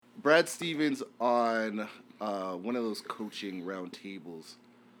Brad Stevens on one of those coaching roundtables.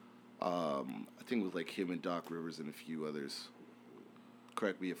 I think it was like him and Doc Rivers and a few others.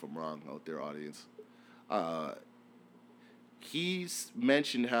 Correct me if I'm wrong out there, audience. He's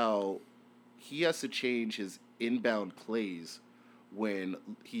mentioned how he has to change his inbound plays when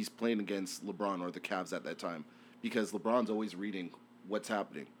he's playing against LeBron or the Cavs at that time because LeBron's always reading what's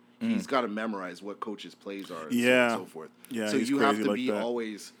happening. He's got to memorize what coaches' plays are and so on and so forth. Yeah, so you have to like be that.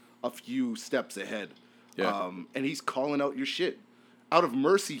 always a few steps ahead. Yeah. And he's calling out your shit. Out of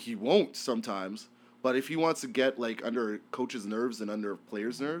mercy, he won't sometimes. But if he wants to get like under coaches' nerves and under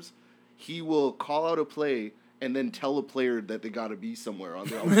players' nerves, he will call out a play and then tell a player that they got to be somewhere on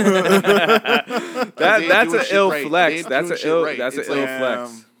their own. That's an ill flex. That's an ill like,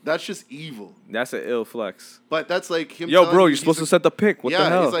 flex. That's just evil. That's an ill flex. But that's like him. Yo, telling bro, you you're supposed to like, set the pick. What the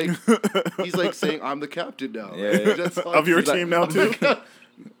hell? He's like saying, "I'm the captain now." Yeah, Like, yeah. that's all- Of your he's like, team now, "I'm the too? cap-"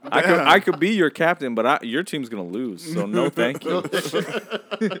 I could be your captain, but your team's gonna lose. So no, thank you.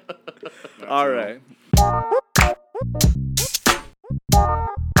 All right.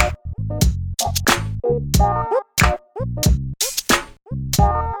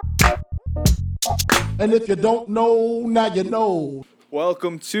 And if you don't know, now you know.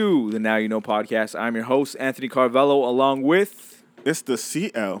 Welcome to the Now You Know podcast. I'm your host, Anthony Carvello, along with It's the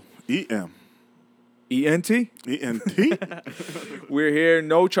CLEM. ENT. ENT? We're here.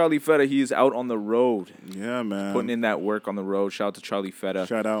 No Charlie Fetta. He is out on the road, Yeah, man. putting in that work on the road. Shout out to Charlie Fetta.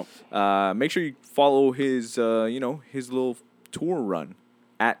 Shout out. Make sure you follow his, his little tour run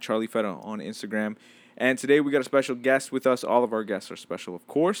at Charlie Fetta on Instagram. And today we got a special guest with us. All of our guests are special, of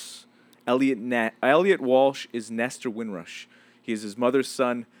course. Elliot Walsh is Nestor Windrush. He is his mother's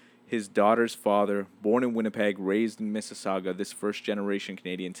son, his daughter's father, born in Winnipeg, raised in Mississauga. This first-generation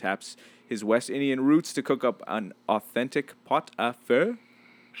Canadian taps his West Indian roots to cook up an authentic pot à feu.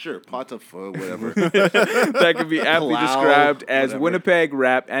 Sure, pot of pho, whatever. That can be aptly Palau, described as whatever. Winnipeg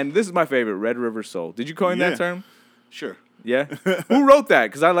rap. And this is my favorite, Red River Soul. Did you coin Yeah. that term? Sure. Yeah? Who wrote that?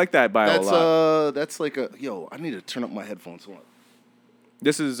 Because I like that bio a lot. That's like a I need to turn up my headphones. Hold on.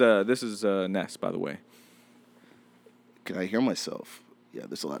 This is Ness, by the way. Can I hear myself? Yeah,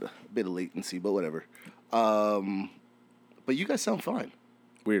 there's a bit of latency, but whatever. But you guys sound fine.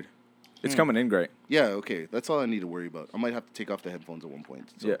 Weird. It's coming in great. Yeah, okay. That's all I need to worry about. I might have to take off the headphones at one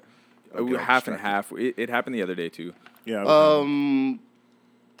point. So Yeah. I'll get all Half and distracted. half. It happened the other day, too. Yeah.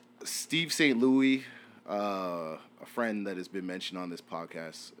 Steve St. Louis, a friend that has been mentioned on this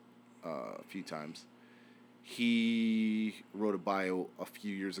podcast a few times, he wrote a bio a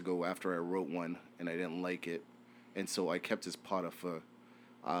few years ago after I wrote one, and I didn't like it. And so I kept his pot of pho.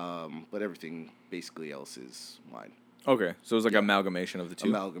 But everything basically else is mine. Okay. So it was like an amalgamation of the two.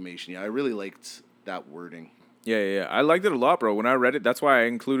 Amalgamation, yeah. I really liked that wording. Yeah. I liked it a lot, bro. When I read it, that's why I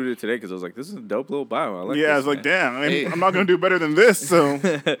included it today, because I was like, this is a dope little bio. I like Yeah, I this, was like, man. damn, Hey. I'm not going to do better than this, so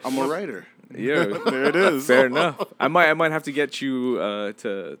I'm a writer. Yeah. there it is. Fair enough. I might have to get you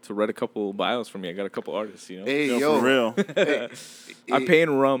to write a couple bios for me. I got a couple artists, you know. Hey, Yo, yo. for real. Hey, I'm paying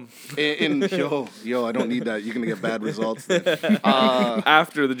rum and yo, I don't need that. You're going to get bad results then.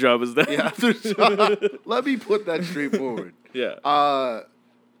 after the job is done. Yeah, let me put that straightforward. Yeah.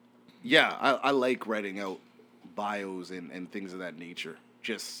 Yeah, I like writing out bios and things of that nature.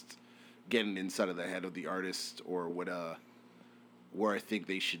 Just getting inside of the head of the artist or what where I think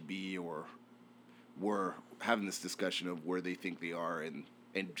they should be, or we're having this discussion of where they think they are, and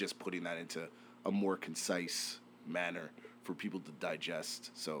just putting that into a more concise manner for people to digest.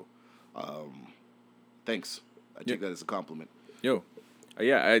 So, thanks. I take that as a compliment. Yo.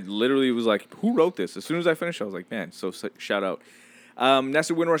 Yeah, I literally was like, who wrote this? As soon as I finished, I was like, man, so shout out.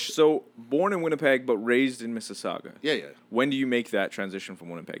 Nestor Windrush, so born in Winnipeg but raised in Mississauga. Yeah. When do you make that transition from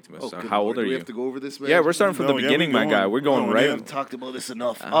Winnipeg to Oh, Mississauga? good How Lord. old are Do we you? have to go over this, man? Yeah, we're starting from the No, yeah, beginning, we my going. guy. We're going Oh, right. We yeah. haven't talked about this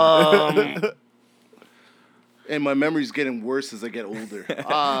enough. And my memory's getting worse as I get older.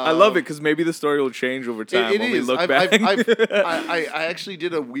 I love it because maybe the story will change over time It when we is. look back. I actually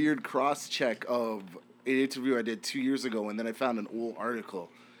did a weird cross check of an interview I did 2 years ago, and then I found an old article,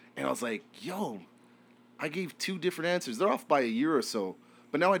 and I was like, "Yo, I gave two different answers. They're off by a year or so,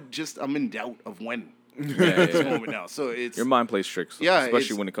 but now I'm in doubt of when." At this moment now, so it's Your mind plays tricks, yeah, especially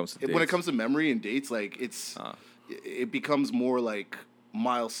it's- when it comes to dates. when it comes to memory and dates, like it becomes more like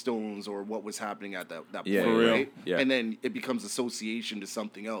milestones or what was happening at that Yeah, point, for real. right? Yeah. And then it becomes association to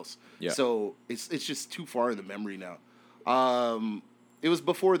something else. Yeah. So it's just too far in the memory now. It was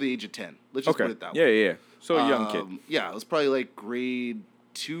before the age of 10. Let's just okay. put it that Yeah, way. yeah. So a young kid. Yeah, it was probably like grade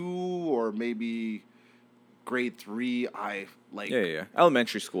 2 or maybe grade 3. Yeah.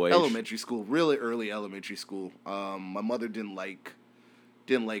 Elementary school age. Elementary school, really early elementary school. My mother didn't like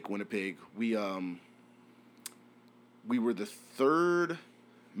didn't like Winnipeg. We were the third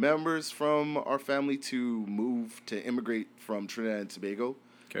members from our family to move to immigrate from Trinidad and Tobago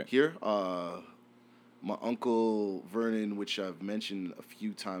here. My uncle Vernon, which I've mentioned a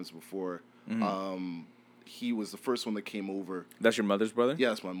few times before, he was the first one that came over. That's your mother's brother? Yeah,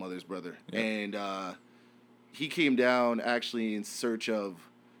 that's my mother's brother. Yeah. And he came down actually in search of,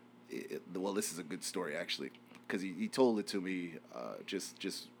 well, this is a good story actually, because he told it to me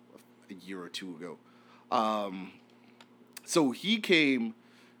just a year or two ago. So he came,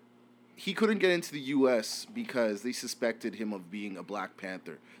 he couldn't get into the U.S. because they suspected him of being a Black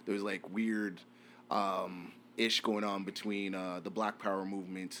Panther. There was like weird ish going on between the Black Power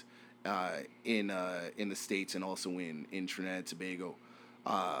movement in the States and also in Trinidad and Tobago.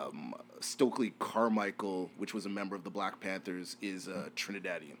 Stokely Carmichael, which was a member of the Black Panthers, is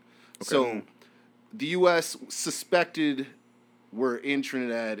Trinidadian. Okay. So the U.S. suspected we're in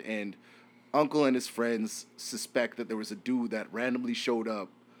Trinidad, and Uncle and his friends suspect that there was a dude that randomly showed up,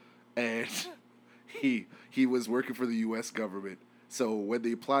 and he was working for the U.S. government. So when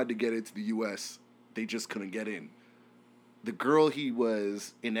they applied to get into the U.S., they just couldn't get in. The girl he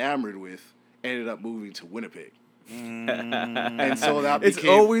was enamored with ended up moving to Winnipeg. And so that became... It's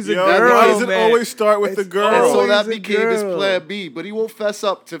always a Yo, girl, why does it man. always start with the girl? And so always that a became his girl. plan B, but he won't fess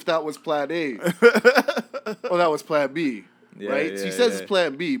up to if that was plan A. Well, that was plan B, right? So he says it's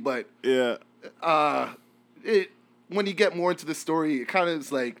plan B, but Yeah. when you get more into the story, it kind of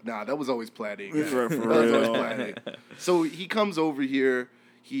is like, nah, that was always plan A. guy. For That was always real. plan A. So he comes over here,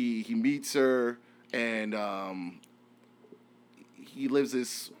 he meets her, and he lives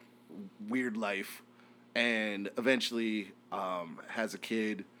this weird life, and eventually has a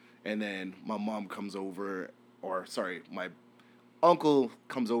kid, and then my mom comes over, my uncle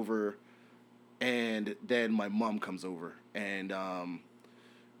comes over, and then my mom comes over, and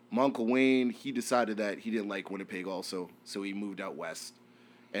my Uncle Wayne, he decided that he didn't like Winnipeg also, so he moved out west.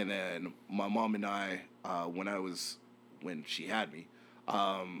 And then my mom and I, when she had me,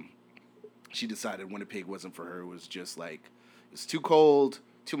 she decided Winnipeg wasn't for her. It was just like, it's too cold,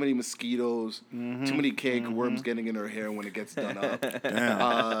 too many mosquitoes, too many cankerworms getting in her hair when it gets done up.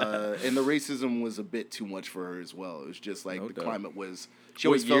 And the racism was a bit too much for her as well. It was just like the climate was, she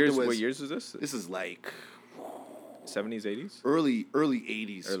always felt it was. What years was this? This is like 70s, 80s? early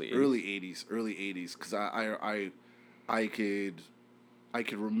 80s. Early 80s. Because I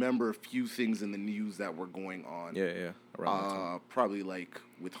could remember a few things in the news that were going on. Yeah. Around that time. Probably like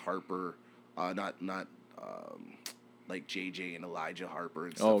with Harper, not like JJ and Elijah Harper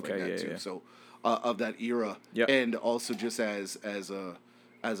and stuff like that too. Yeah. So of that era, and also just as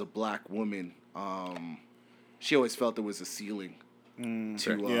a Black woman, she always felt there was a ceiling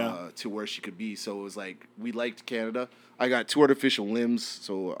to where she could be. So it was like, we liked Canada. I got 2 artificial limbs,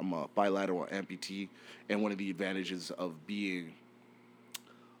 so I'm a bilateral amputee, and one of the advantages of being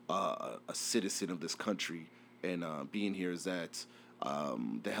a citizen of this country and being here is that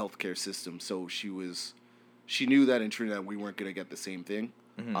the healthcare system. So she knew that in Trinidad we weren't gonna get the same thing,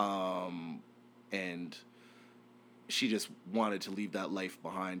 and she just wanted to leave that life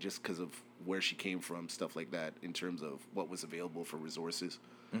behind just because of where she came from, stuff like that, in terms of what was available for resources.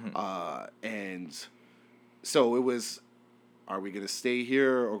 And so it was, are we going to stay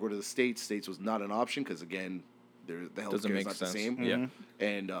here or go to the States? States was not an option because, again, the healthcare is not the same. Yeah.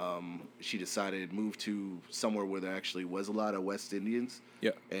 And she decided move to somewhere where there actually was a lot of West Indians.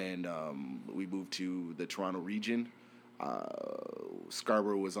 Yeah. And we moved to the Toronto region.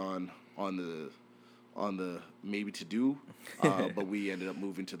 Scarborough was on the maybe to do, but we ended up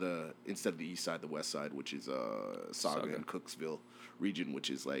moving to instead of the east side, the west side, which is Saga and Cooksville region, which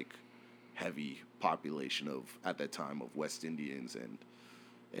is like heavy population of, at that time, of West Indians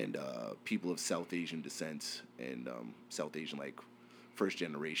and people of South Asian descent and South Asian, like first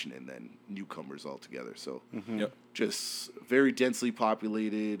generation, and then newcomers altogether. So just very densely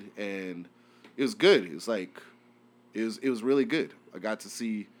populated, and it was good. It was like, it was really good. I got to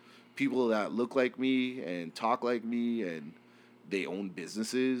see people that look like me and talk like me, and they own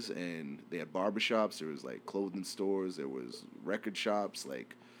businesses, and they had barbershops. There was like clothing stores. There was record shops,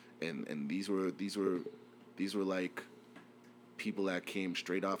 like, and these were like people that came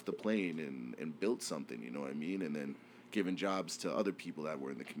straight off the plane and built something. You know what I mean? And then giving jobs to other people that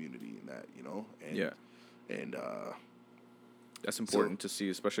were in the community and that, you know. And, and that's important to see,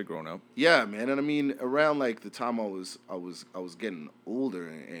 especially growing up. Yeah, man. And I mean, around like the time I was getting older,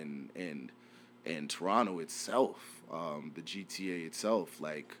 and Toronto itself, the GTA itself,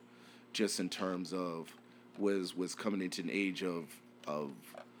 like, just in terms of was coming into an age of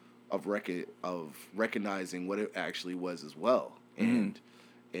recognizing what it actually was as well. And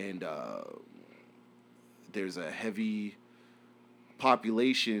and there's a heavy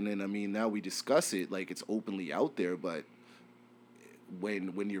population, and I mean now we discuss it like it's openly out there, but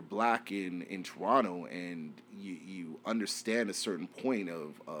when you're black in Toronto and you understand a certain point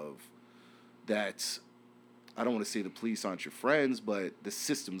of that, I don't want to say the police aren't your friends, but the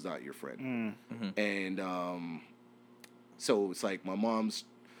system's not your friend. And so it's like my mom's,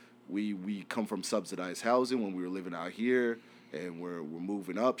 we come from subsidized housing when we were living out here, and we're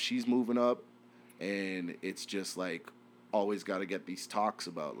moving up. She's moving up, and it's just like always got to get these talks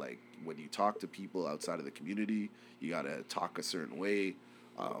about like when you talk to people outside of the community, you got to talk a certain way.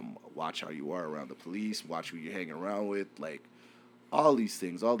 Watch how you are around the police. Watch who you're hanging around with. Like all these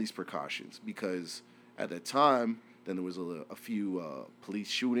things, all these precautions, because at that time, then there was a few police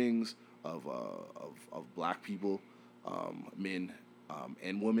shootings of black people, men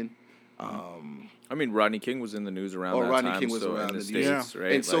and women. I mean, Rodney King was in the news around that Rodney time. King was so around in the the news. States,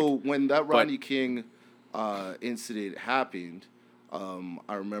 right? And so Like, when that Rodney King incident happened,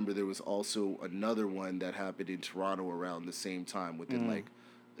 I remember there was also another one that happened in Toronto around the same time, within like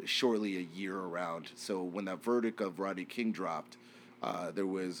shortly a year around. So when that verdict of Rodney King dropped, there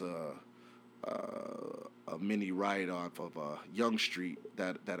was a mini riot off of Yonge Street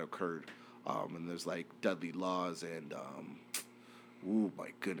that occurred, and there's like deadly laws and oh my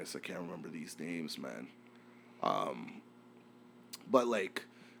goodness, I can't remember these names, man. But like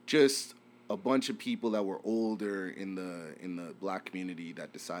just a bunch of people that were older in the black community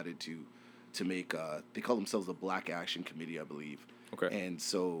that decided to make they call themselves the Black Action Committee, I believe. Okay. And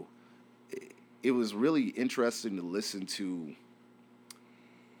so it was really interesting to listen to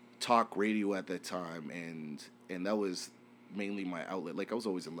talk radio at that time, and that was mainly my outlet. Like I was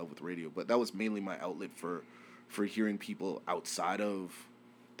always in love with radio, but that was mainly my outlet for hearing people outside of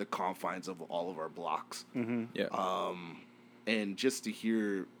the confines of all of our blocks. Yeah. And just to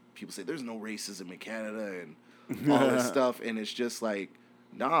hear people say there's no racism in Canada and all this stuff, and it's just like,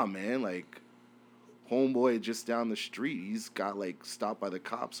 nah, man, like homeboy just down the street, he's got like stopped by the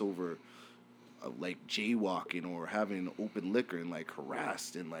cops over like jaywalking or having open liquor and like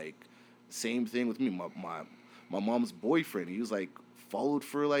harassed, and like same thing with me. My mom's boyfriend, he was like followed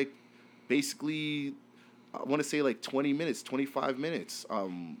for like basically I want to say like 20 minutes, 25 minutes.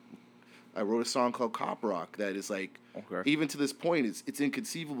 I wrote a song called Cop Rock that is like, even to this point, it's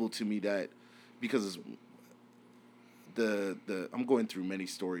inconceivable to me that, because I'm going through many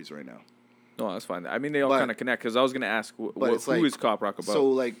stories right now. No, that's fine. I mean, they all But- kind of connect, because I was going to ask, it's who like- is Cop Rock about? So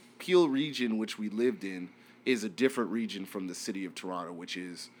like Peel region, which we lived in, is a different region from the city of Toronto, which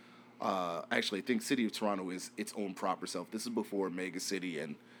is actually I think city of Toronto is its own proper self. This is before Mega City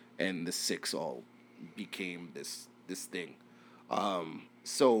and the Six all became this thing.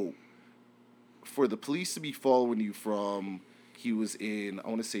 So for the police to be following you from, he was in, I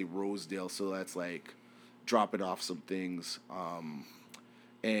want to say Rosedale, so that's like dropping off some things,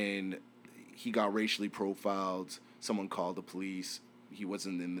 and he got racially profiled. Someone called the police. He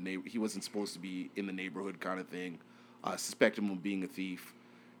wasn't in the he wasn't supposed to be in the neighborhood, kind of thing. Suspected him of being a thief,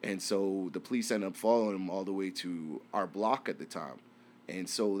 and so the police ended up following him all the way to our block at the time, and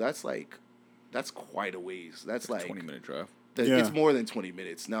so that's quite a ways. That's like 20-minute drive. It's more than 20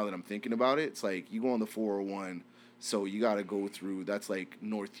 minutes now that I'm thinking about it. It's like you go on the 401, so you got to go through, that's like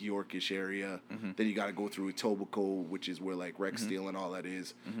North Yorkish area. Then you got to go through Etobicoke, which is where like Rexdale and all that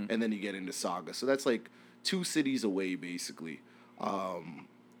is. And then you get into Saga. So that's like 2 cities away, basically. And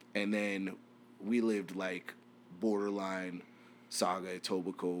then we lived like borderline Saga,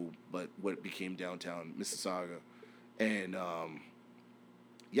 Etobicoke, but what became downtown Mississauga. And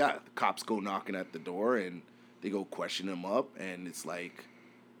the cops go knocking at the door and they go question him up, and it's like,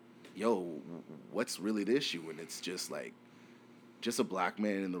 yo, what's really the issue? And it's just like, just a black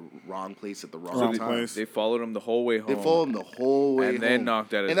man in the wrong place at the wrong time. place. They followed him the whole way home. They followed him the whole way And home. then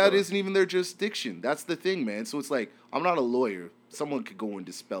knocked at his And that door. isn't even their jurisdiction. That's the thing, man. So it's like, I'm not a lawyer. Someone could go and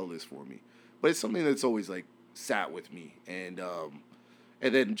dispel this for me. But it's something that's always like sat with me. And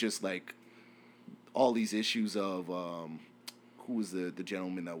then just like all these issues of who was the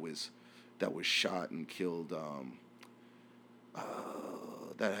gentleman that was shot and killed,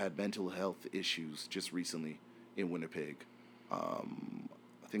 that had mental health issues just recently in Winnipeg. I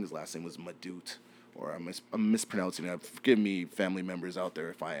think his last name was Madut, or I'm mispronouncing it. Forgive me, family members out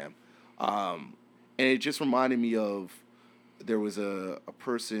there, if I am. And it just reminded me of, there was a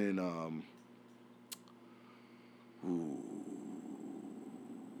person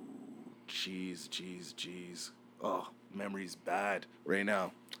jeez. Oh, memory's bad right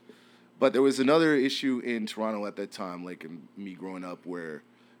now. But there was another issue in Toronto at that time, like in me growing up, where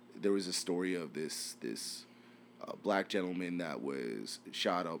there was a story of this a black gentleman that was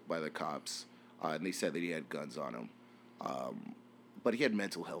shot up by the cops, and they said that he had guns on him, but he had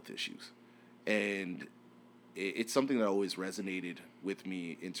mental health issues, and it's something that always resonated with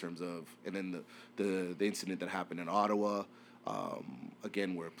me in terms of, and then the incident that happened in Ottawa,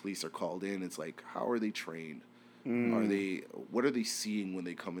 again where police are called in. It's like, how are they trained? What are they seeing when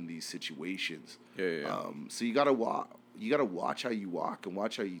they come in these situations? So you gotta watch how you walk and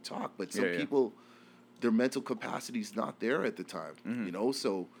watch how you talk. But some people, their mental capacity's not there at the time, you know.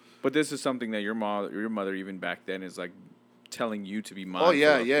 So, but this is something that your mother even back then is like telling you to be mindful. oh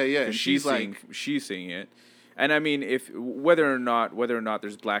yeah, of, yeah, yeah. 'cause And she's seeing it, and I mean, if whether or not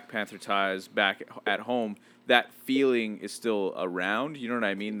there's Black Panther ties back at home, that feeling is still around. You know what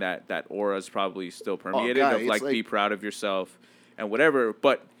I mean? That aura is probably still permeated God, of it's like like- be proud of yourself and whatever.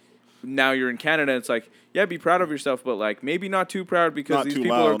 But now you're in Canada, it's like, yeah, be proud of yourself, but like maybe not too proud because Not these too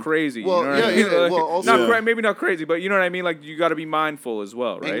people are loud. crazy. Well, you know what I yeah, mean? yeah, Like, well, also- not Yeah. maybe not crazy, but you know what I mean. Like you got to be mindful as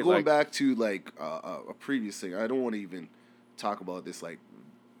well, right? And going Like, back to like a previous thing, I don't want to even talk about this like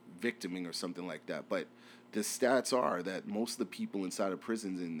victiming or something like that, but the stats are that most of the people inside of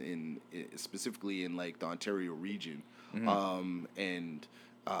prisons in specifically in like the Ontario region, and in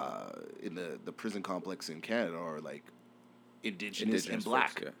the prison complex in Canada are like indigenous and folks,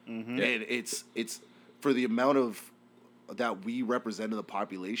 black, yeah. and it's for the amount of that we represent of the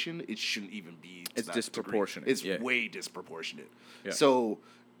population, it shouldn't even be. To It's that disproportionate, Degree. It's yeah. way disproportionate. Yeah. So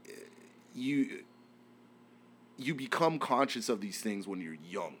you become conscious of these things when you're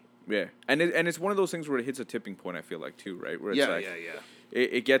young. Yeah, and it's one of those things where it hits a tipping point. I feel like too, right? Where it's Yeah, like, yeah.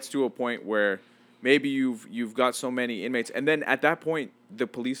 It gets to a point where maybe you've got so many inmates, and then at that point, the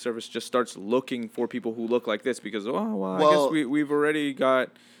police service just starts looking for people who look like this because I Well- guess we've already got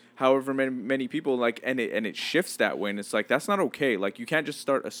however many people, like, and it shifts that way, and it's like that's not okay. Like you can't just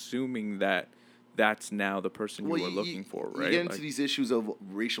start assuming that that's now the person you were looking for, right? You get into Like, these issues of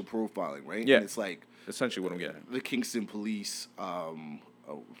racial profiling, right? Yeah. And it's like essentially what I'm getting at. the Kingston police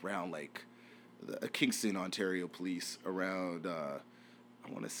around like the Kingston, Ontario police around I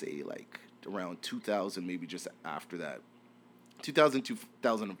want to say like around 2000, maybe just after that 2000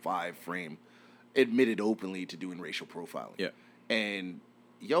 2005 frame, admitted openly to doing racial profiling. Yeah. And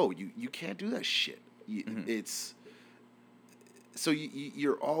you can't do that shit. It's so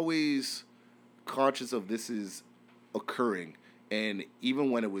you're always conscious of this is occurring, and even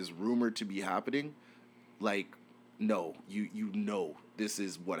when it was rumored to be happening, like no, you know this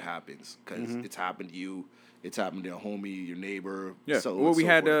is what happens because it's happened to you, it's happened to a homie, your neighbor. Yeah. So Well, and we so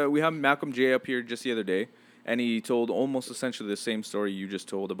had forth. we had Malcolm J up here just the other day, and he told almost essentially the same story you just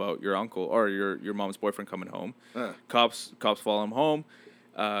told about your uncle or your mom's boyfriend coming home. Cops follow him home.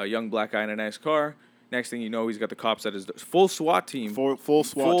 Young black guy in a nice car. Next thing you know, he's got the cops at his full SWAT team. Full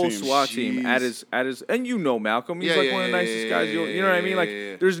SWAT team. SWAT team at Jeez. his and you know Malcolm, he's Yeah, like yeah, one of the yeah, nicest yeah, guys. yeah, You know what I mean? Like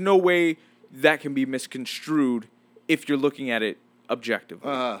yeah. there's no way that can be misconstrued if you're looking at it objectively.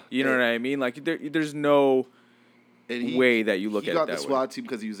 You know what I mean? Like there's no And way that you look he at got it that the way. SWAT team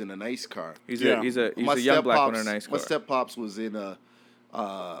because he was in a nice car. He's Yeah. a young black one in a nice car. My step pops was in a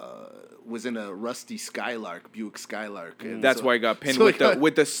rusty Skylark, Buick Skylark. And That's so- why he got pinned so with he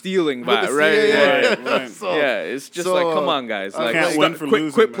got- the stealing with vibe, the- right? yeah. Right, right. So- Yeah, it's just so, like, come on, guys. Like, can't win for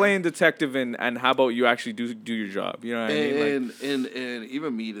losing, quit man. playing detective and how about you actually do your job? You know what I mean? Like, and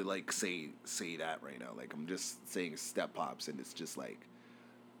even me to like say that right now, like I'm just saying step pops, and it's just like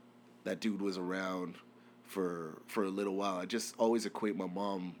that dude was around for a little while. I just always equate my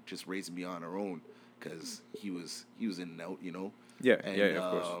mom just raising me on her own because he was in and out, you know. yeah, And, yeah,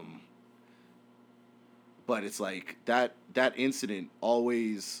 of course. But it's like that incident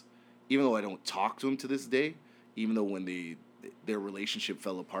always, even though I don't talk to him to this day, even though when their relationship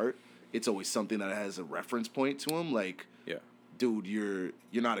fell apart, it's always something that has a reference point to him. Like, Yeah. dude, you're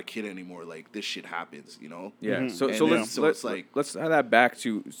not a kid anymore. Like this shit happens, you know. Yeah. So And so then- let's so let's it's like- let's add that back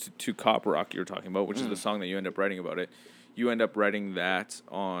to Cop Rock you're talking about, which is the song that you end up writing about it. You end up writing that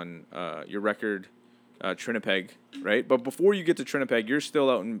on your record, Trinipeg, right? But before you get to Trinipeg, you're still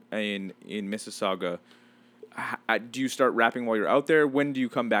out in Mississauga. Do you start rapping while you're out there? When do you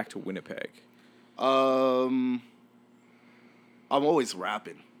come back to Winnipeg? I'm always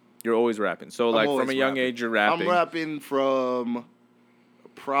rapping. You're always rapping. So I'm like from always a young rapping. age, you're rapping. I'm rapping from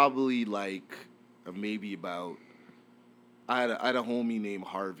probably like maybe about. I had a homie named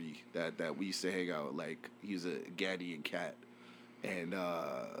Harvey that we used to hang out. Like he was a Ghanaian cat, and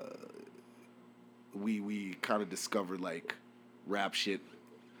we kind of discovered like rap shit.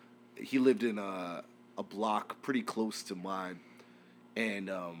 He lived in a block pretty close to mine, and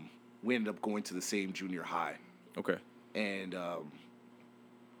we ended up going to the same junior high. Okay. And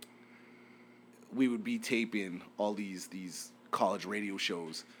we would be taping all these college radio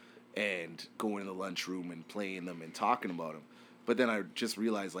shows and going in the lunchroom and playing them and talking about them. But then I just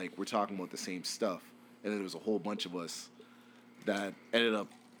realized, like, we're talking about the same stuff. And then there was a whole bunch of us that ended up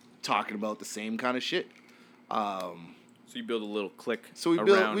talking about the same kind of shit. So you build a little clique. So we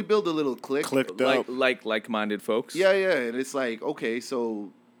around build a little clique. Clicked up. like-minded folks. Yeah, and it's like, okay,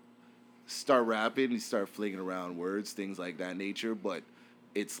 so start rapping, you start flinging around words, things like that nature. But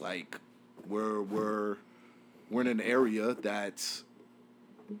it's like we're in an area that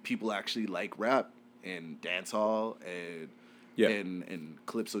people actually like rap and dance hall and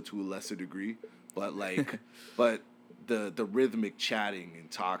calypso to a lesser degree. But like, but the rhythmic chatting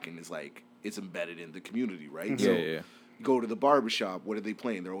and talking is like it's embedded in the community, right? Yeah, So yeah. you go to the barbershop, what are they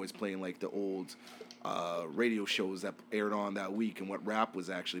playing? They're always playing like the old radio shows that aired on that week and what rap was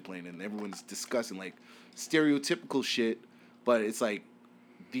actually playing, and everyone's discussing like stereotypical shit, but it's like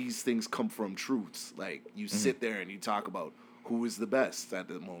these things come from truths. Like you sit there and you talk about who is the best at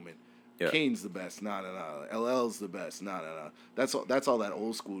the moment. Yeah. Kane's the best, nah. LL's the best, nah. That's all that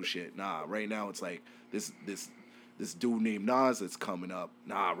old school shit. Nah, right now it's like this dude named Nas that's coming up.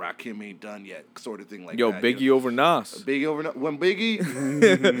 Nah, Rakim ain't done yet, sort of thing like Yo, that. Biggie over Nas. Biggie over when Biggie.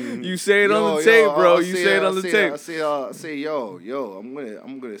 You say it on the tape, bro. You say it on the tape. I say, yo.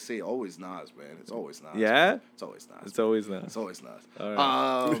 I'm gonna say always Nas, man. It's always Nas. Yeah? It's always Nas. It's always Nas. It's always Nas. All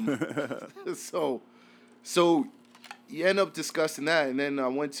right. So you end up discussing that, and then I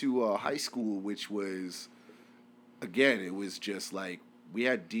went to high school, which was, again, it was just like we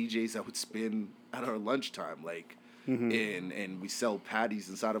had DJs that would spin at our lunchtime, like. And we sell patties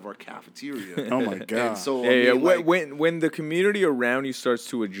inside of our cafeteria. Oh my god! And so Yeah, I mean, like, when the community around you starts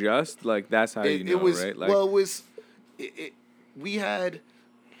to adjust, like that's how you know, it was right? Like, well, it was we had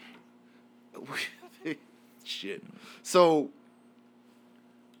shit. So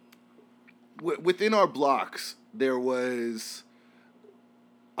within our blocks, there was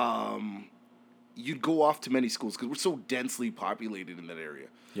you'd go off to many schools because we're so densely populated in that area.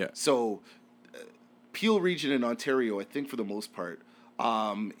 Yeah. So Peel region in Ontario, I think for the most part,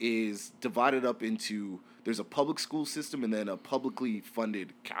 is divided up into there's a public school system and then a publicly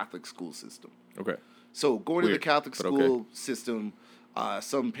funded Catholic school system. okay. So going to the Weird, Catholic but school okay. system,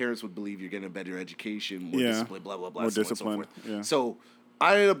 some parents would believe you're getting a better education, more Yeah. discipline, blah, blah, blah, More so on and so discipline, forth. yeah. So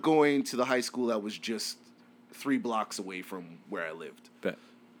I ended up going to the high school that was just 3 blocks away from where I lived. Bet.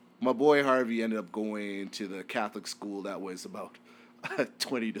 My boy Harvey ended up going to the Catholic school that was about a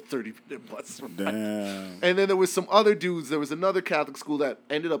 20 to 30 minute bus ride. Damn. And then there was some other dudes. There was another Catholic school that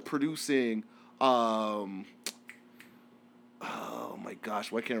ended up producing, oh my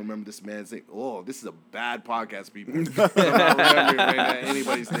gosh, why can't I remember this man's name? Oh, this is a bad podcast, people. I'm not remembering right now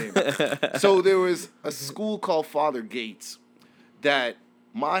anybody's name. So there was a school called Father Gates that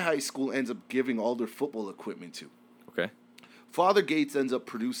my high school ends up giving all their football equipment to. Okay. Father Gates ends up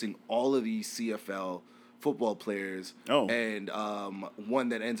producing all of these CFL football players, and one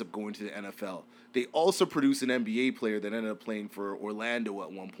that ends up going to the NFL. They also produce an NBA player that ended up playing for Orlando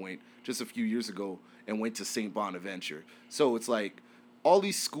at one point, just a few years ago, and went to St. Bonaventure. So it's like all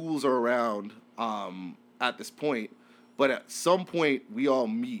these schools are around at this point, but at some point we all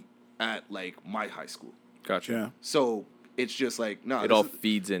meet at like my high school. Gotcha. Yeah. So it's just like It all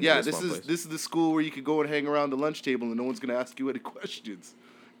feeds into yeah, this one place. this is the school where you could go and hang around the lunch table and no one's gonna ask you any questions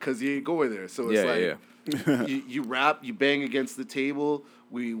because you ain't going there. So it's you rap, you bang against the table.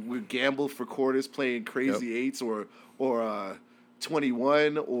 We gamble for quarters, playing crazy eights or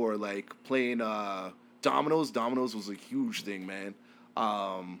 21 or like playing dominoes. Dominoes was a huge thing, man.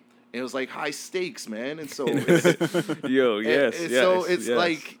 It was like high stakes, man, and so Yo, yes, and yes. so it's yes.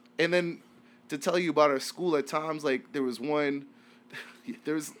 like, and then to tell you about our school at times, like there was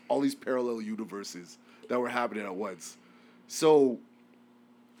all these parallel universes that were happening at once. So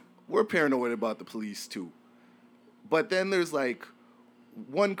we're paranoid about the police too. But then there's like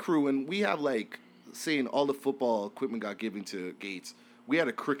one crew, and we have like saying all the football equipment got given to Gates. We had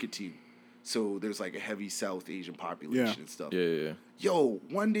a cricket team. So there's like a heavy South Asian population and stuff. Yeah. Yo,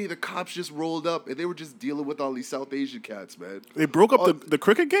 one day the cops just rolled up and they were just dealing with all these South Asian cats, man. They broke up the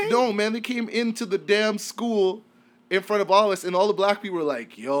cricket game? No, man, they came into the damn school in front of all of us, and all the black people were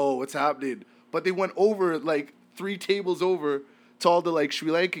like, yo, what's happening? But they went over, like, 3 tables over to all the, like, Sri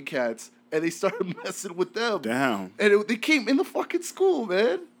Lankan cats, and they started messing with them. Damn. And they came in the fucking school,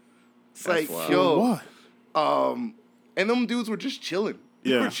 man. It's That's like, wild. yo. What? And them dudes were just chilling.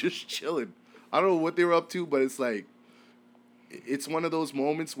 They Yeah. were just chilling. I don't know what they were up to, but it's like, it's one of those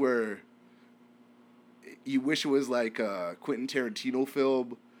moments where you wish it was like a Quentin Tarantino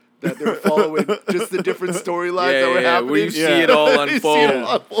film that they're following just the different storylines that were happening. Where you see it all You see it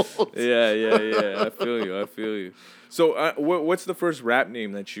unfold. unfold. Yeah. I feel you. So, what's the first rap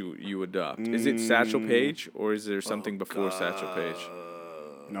name that you adopt? Is it Satchel Paige, or is there something before Satchel Paige?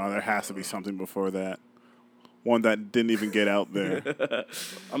 No, there has to be something before that. One that didn't even get out there.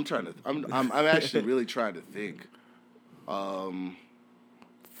 I'm actually really trying to think.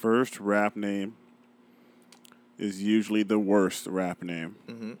 First rap name is usually the worst rap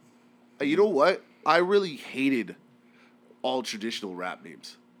name. You know what? I really hated all traditional rap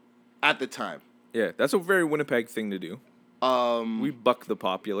names at the time. Yeah, that's a very Winnipeg thing to do. We buck the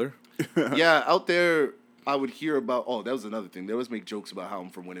popular. Yeah, out there, I would hear about. Oh, that was another thing. They always make jokes about how I'm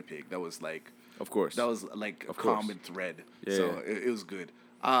from Winnipeg. That was like, Of course. that was like a common thread. Yeah, So yeah. it was good.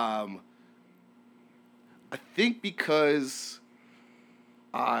 I think because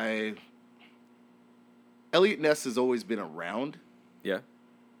Elliot Ness has always been around, Yeah.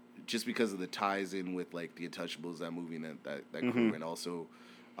 just because of the ties in with like the Untouchables, that movie and that crew, and also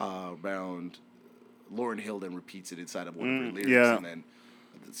around Lauryn Hill then repeats it inside of one of her lyrics, yeah. and then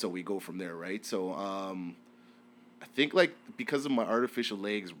so we go from there, right? So I think like because of my artificial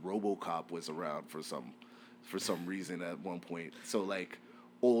legs, RoboCop was around for some reason at one point. So like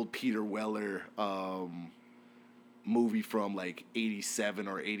old Peter Weller movie from like 87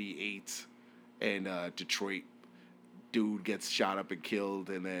 or 88, and Detroit dude gets shot up and killed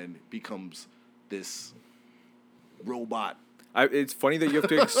and then becomes this robot. It's funny that you have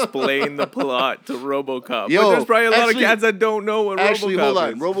to explain the plot to RoboCop. Yo, but there's probably a lot actually- of cats that don't know what Actually, RoboCop hold on.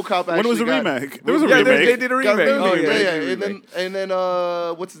 is. RoboCop actually When was the got- remake? There was a Yeah, remake. they did a got remake. Oh, remake, yeah, yeah, they did a and then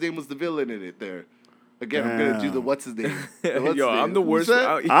what's his name was the villain in it there. Again, I'm gonna do the what's his name. Yo, I'm the worst.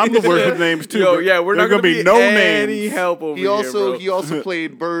 I'm the worst with names too. Yo, but yeah, we're there not gonna be no any names. help over He also here, bro.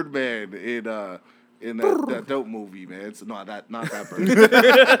 played Birdman in that dope movie, man. It's not that Birdman.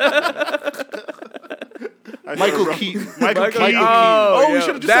 Michael Keaton. Michael Keaton. Oh, you yeah,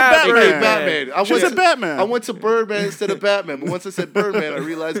 should have just that said Okay, Batman. Batman. Should've said Batman. I went to Birdman instead of Batman, but once I said Birdman, I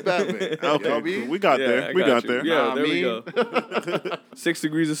realized Batman. You know what I Okay, mean? cool. We got Yeah, there. I We got you. there. Yeah, Nah, there we me. go. 6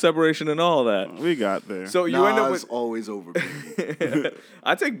 degrees of separation and all that. We got there. So you end up Nas with. always over Biggie.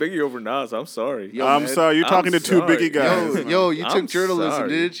 I take Biggie over Nas. I'm sorry. Yo, I'm man. sorry, you're I'm talking to two sorry. Biggie guys. Yo, you I'm took journalism, sorry.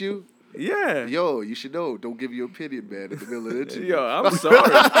 didn't you? Yeah. Yo, you should know. Don't give your opinion, man, in the middle of the interview. Yo, I'm sorry.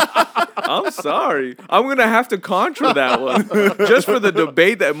 I'm sorry. I'm gonna have to contra that one just for the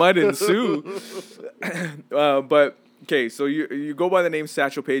debate that might ensue. But okay, so you go by the name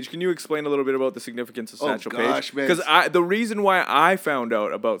Satchel Paige. Can you explain a little bit about the significance of Satchel gosh, Paige? man. Because the reason why I found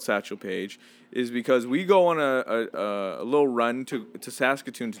out about Satchel Paige is because we go on a little run to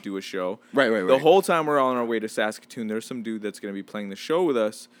Saskatoon to do a show. Right. The whole time we're on our way to Saskatoon, there's some dude that's going to be playing the show with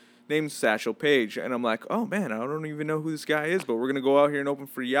us named Satchel Paige. And I'm like, oh, man, I don't even know who this guy is, but we're going to go out here and open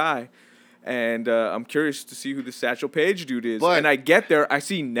for Yai. And I'm curious to see who the Satchel Paige dude is. But- and I get there, I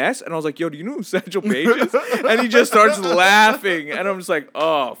see Ness, and I was like, yo, do you know who Satchel Paige is? And he just starts laughing. And I'm just like,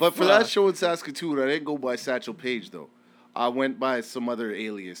 oh, But for that fuck. show in Saskatoon, I didn't go by Satchel Paige, though. I went by some other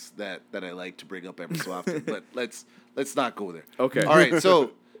alias that I like to bring up every so often. But let's not go there. Okay. All right,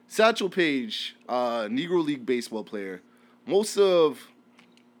 so Satchel Paige, Negro League baseball player.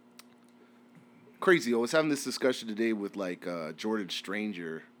 Crazy. I was having this discussion today with like Jordan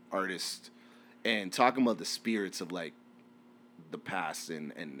Stranger, artist, and talking about the spirits of like the past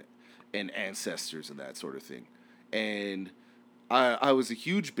and ancestors and that sort of thing. And I was a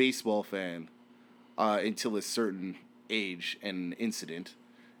huge baseball fan until a certain age and incident,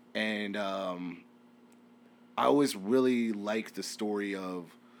 and I always really liked the story of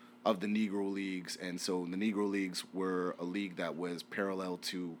the Negro Leagues, and so the Negro Leagues were a league that was parallel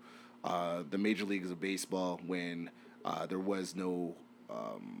to the Major Leagues of Baseball when there was no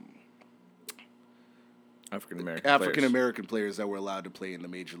African American players that were allowed to play in the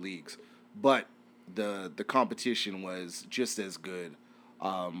major leagues, but the competition was just as good.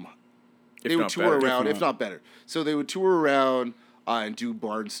 They would tour around, if not better. So they would tour around and do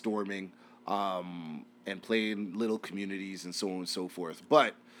barnstorming and play in little communities and so on and so forth.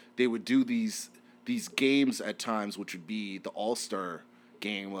 But they would do these games at times, which would be the All-Star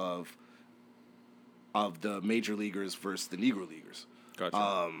game of the major leaguers versus the Negro leaguers.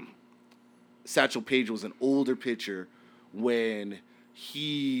 Gotcha. Satchel Paige was an older pitcher when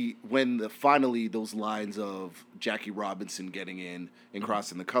finally those lines of Jackie Robinson getting in and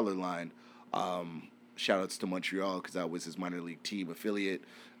crossing the color line. Shout outs to Montreal because that was his minor league team affiliate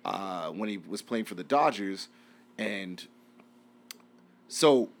when he was playing for the Dodgers, and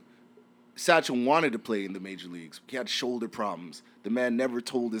so Satchel wanted to play in the major leagues. He had shoulder problems. The man never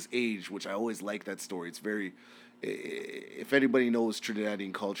told his age, which I always like that story. if anybody knows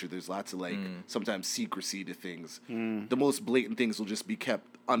Trinidadian culture, there's lots of like sometimes secrecy to things. The most blatant things will just be kept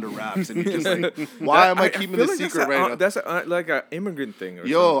under wraps, and you're just like, why am I keeping feel the like secret right now? That's like an immigrant thing. Or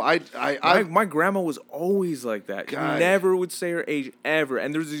Yo, something. My grandma was always like that. She God. never would say her age ever,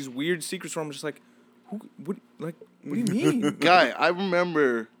 and there's these weird secrets where I'm just like, what do you mean? Guy, I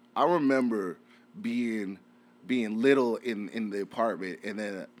remember being little in the apartment, and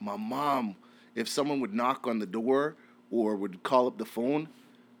then my mom, if someone would knock on the door or would call up the phone,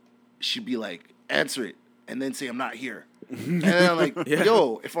 she'd be like, answer it, and then say, I'm not here. And then I'm like,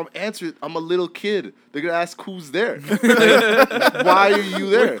 yo, if I'm answering, I'm a little kid. They're going to ask who's there. Like, why are you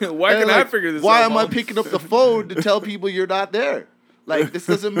there? Why And can I'm I like, figure this why out, am I Mom? picking up the phone to tell people you're not there? Like, this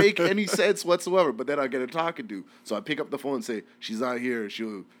doesn't make any sense whatsoever. But then I get a talking to. So I pick up the phone and say, she's not here. She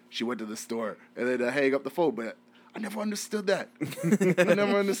went to the store. And then I hang up the phone. But I never understood that. I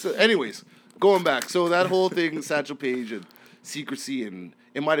never understood. Anyways, going back. So that whole thing, Satchel Paige and secrecy, and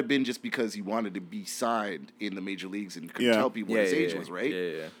it might have been just because he wanted to be signed in the major leagues and couldn't tell people what his age was, right?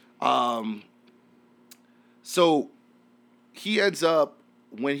 Yeah. So he ends up,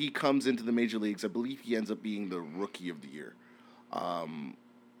 when he comes into the major leagues, I believe he ends up being the rookie of the year.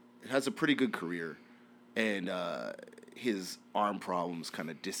 Has a pretty good career, and his arm problems kind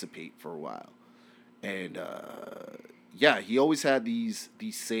of dissipate for a while. And he always had these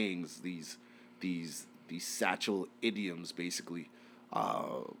sayings, these Satchel idioms, basically.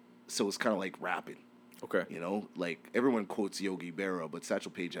 So it's kind of like rapping. Okay. You know, like everyone quotes Yogi Berra, but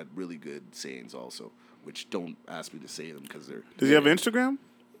Satchel Paige had really good sayings also, which don't ask me to say them because they're. Does he have Instagram?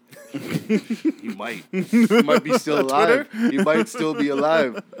 He might. He might be still alive. He might still be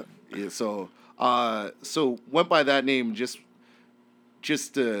alive. Yeah, so went by that name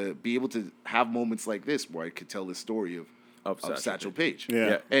just to be able to have moments like this where I could tell the story of Satchel Paige.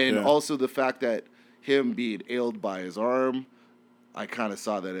 Yeah. And also the fact that him being ailed by his arm, I kind of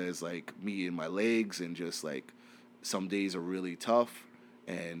saw that as like me and my legs, and just like some days are really tough,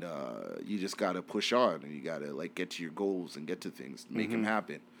 and you just got to push on, and you got to like get to your goals and get to things, make them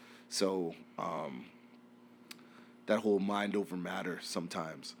happen. So that whole mind over matter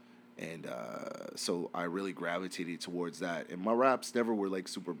sometimes. And so I really gravitated towards that. And my raps never were like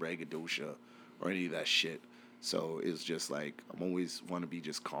super braggadocio or any of that shit. So it's just like I'm always want to be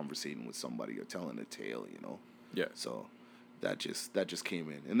just conversating with somebody or telling a tale, you know? Yeah. So that just came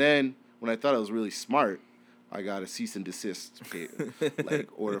in. And then when I thought I was really smart, I got a cease and desist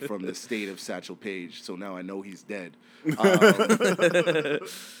order from the state of Satchel Paige. So now I know he's dead.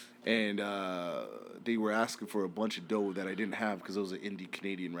 And they were asking for a bunch of dough that I didn't have because I was an indie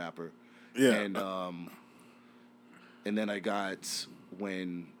Canadian rapper. Yeah. And then I got,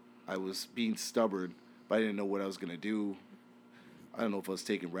 when I was being stubborn, but I didn't know what I was going to do. I don't know if I was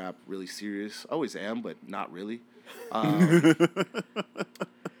taking rap really serious. I always am, but not really.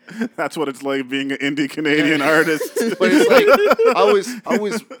 That's what it's like being an indie Canadian artist. But it's like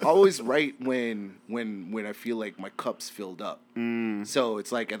I always write when I feel like my cup's filled up. So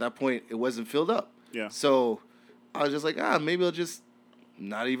it's like at that point it wasn't filled up. Yeah. So I was just like, maybe I'll just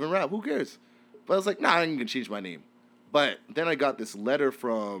not even rap. Who cares? But I was like, I'm gonna change my name. But then I got this letter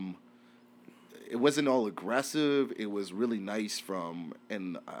from. It wasn't all aggressive. It was really nice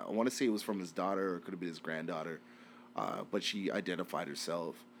and I want to say it was from his daughter, or it could have been his granddaughter. But she identified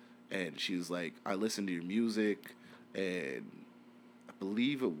herself, and she was like, I listened to your music, and I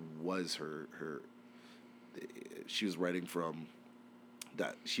believe it was her she was writing from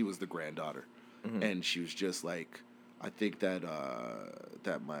that she was the granddaughter. And she was just like, I think that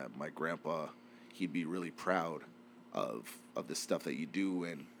that my grandpa, he'd be really proud of the stuff that you do,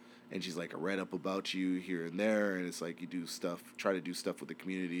 and she's like, I read up about you here and there, and it's like you do stuff, try to do stuff with the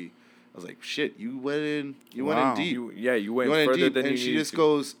community. I was like, shit, you went in deep. You went further deep. than you And she needed just to.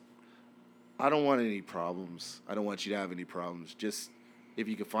 goes, I don't want any problems. I don't want you to have any problems. Just if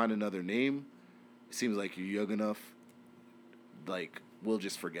you can find another name, it seems like you're young enough. Like, we'll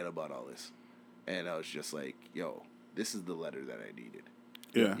just forget about all this. And I was just like, yo, this is the letter that I needed.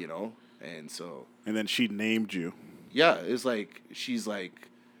 Yeah. You know? And so. And then she named you. Yeah, it's like,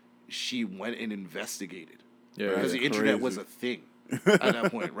 she went and investigated. Yeah. Because the internet was a thing at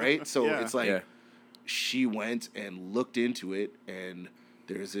that point, right? So Yeah. it's like, she went and looked into it, and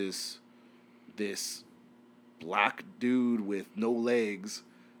there's this black dude with no legs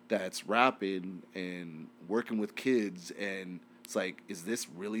that's rapping and working with kids, and it's like, is this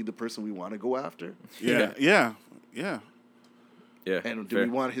really the person we want to go after? Yeah. And do fair.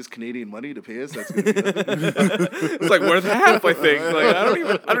 we want his Canadian money to pay us? That's gonna be It's like worth half, I think. Like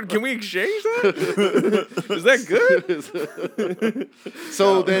I don't. Can we exchange that? Is that good?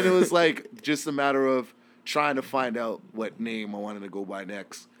 So then it was like just a matter of trying to find out what name I wanted to go by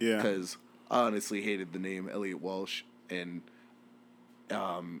next. Yeah. Because I honestly hated the name Elliot Walsh, and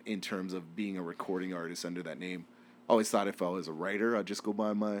in terms of being a recording artist under that name, I always thought if I was a writer, I'd just go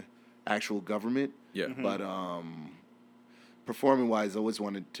by my actual government. Yeah. But performing wise, I always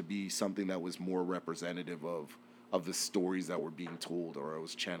wanted to be something that was more representative of the stories that were being told or I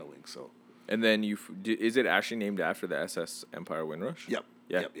was channeling. So. And then is it actually named after the SS Empire Windrush? Yep.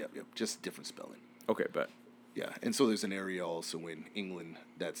 Yeah. Yep. Just different spelling. Okay, bet. Yeah, and so there's an area also in England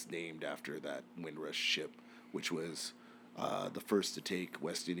that's named after that Windrush ship, which was the first to take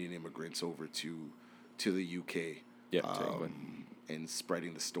West Indian immigrants over to the UK. Yeah, to England. And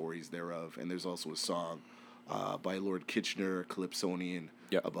spreading the stories thereof. And there's also a song by Lord Kitchener, Calypsonian,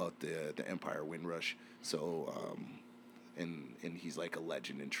 about the Empire Windrush. So, and he's like a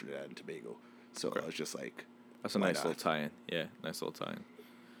legend in Trinidad and Tobago. So I was just like, that's a nice little tie-in. Yeah, nice little tie-in.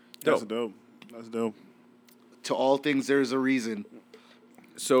 That's dope. That's dope. To all things, there's a reason.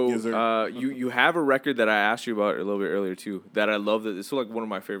 So Yes, you have a record that I asked you about a little bit earlier too that I love. That it's like one of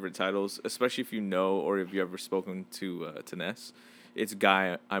my favorite titles, especially if you know or if you ever spoken to Ness. It's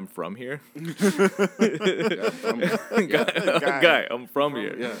Guy, I'm From Here. Guy, I'm from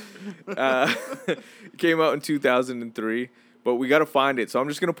here. Yeah. Came out in 2003, but we got to find it. So I'm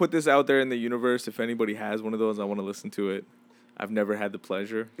just going to put this out there in the universe. If anybody has one of those, I want to listen to it. I've never had the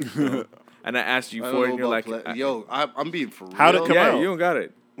pleasure. And I asked you for it, and you're like... I'm being for real. How'd it come out? You don't got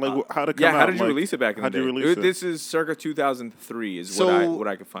it. Like, how'd it come out? Yeah, how did you Like, release it back in the day? How'd you release it? This is circa 2003 is So- what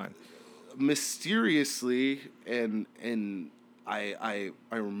I could find. Mysteriously, and I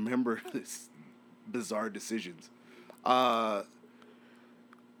remember this bizarre decisions.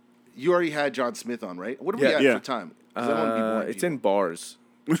 You already had John Smith on, right? What are we at Yeah. for time? 'Cause I don't wanna be boring It's people. in bars.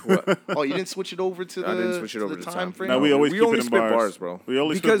 Oh, you didn't switch it over to the. I didn't switch it over the to time frame. No, we always We keep only it in spit bars. bars, bro. We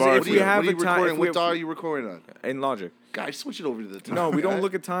only Because spit bars. if we here. have What are you a time- recording? if we What have- DAW are you recording on? In Logic. Guys, switch it over to the time. No, we don't guys.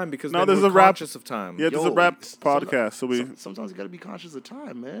 look at time because No, then this is we're a rap- conscious of time. Yeah, this is a Yo, rap some- podcast, so we Sometimes you gotta be conscious of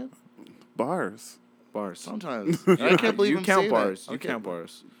time, man. bars. Bars. Sometimes. I can't believe you I'm count saying bars. that. You Okay. count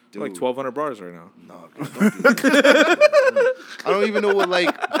bars. Dude. Like 1,200 bars right now. No, don't do that. I don't even know what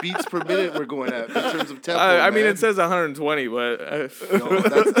like beats per minute we're going at in terms of tempo. I mean, man. it says 120, but No,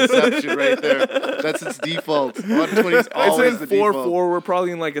 that's deception right there. That's its default. 120 is always it's the in 4/4. default. We're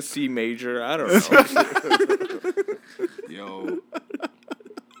probably in like a C major. I don't know. Yo.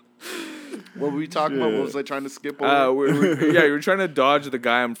 What were we talking about? What was I trying to skip over? You were trying to dodge the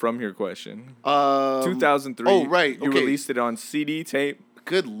Guy I'm From Here question. 2003. Oh, right. You Okay. released it on CD tape.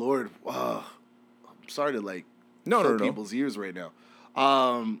 Good Lord. I'm sorry to like No, fill no. people's ears right now.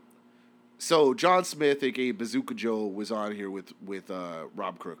 So John Smith, aka Bazooka Joe, was on here with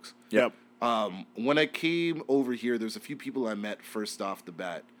Rob Crooks. Yep. When I came over here, there's a few people I met first off the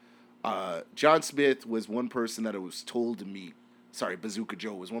bat. John Smith was one person that I was told to meet. Sorry, Bazooka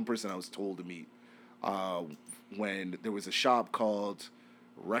Joe was one person I was told to meet when there was a shop called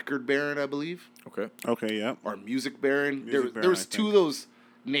Record Baron, I believe, Okay. Okay. Yep. or Music Baron. Music There Baron, was I two think. of those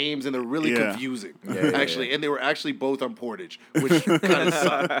names, and they're really Yeah. confusing, Yeah, actually. And they were actually both on Portage, which kind of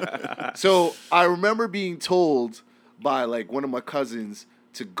sucked. So I remember being told by like one of my cousins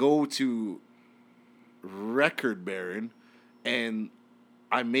to go to Record Baron, and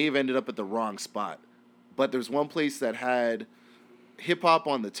I may have ended up at the wrong spot. But there's one place that had hip hop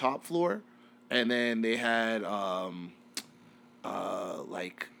on the top floor, and then they had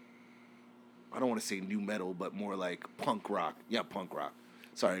like, I don't want to say new metal, but more like punk rock. Yeah, punk rock.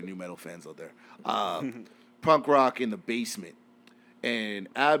 Sorry, new metal fans out there. Punk rock in the basement. And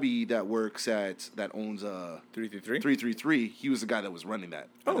Abby that owns 333. 333, he was the guy that was running that. at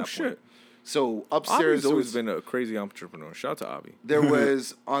Oh, that shit. point. So upstairs Avi's always was- been a crazy entrepreneur. Shout out to Avi. there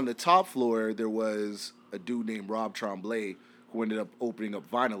was on the top floor there was a dude named Rob Tremblay who ended up opening up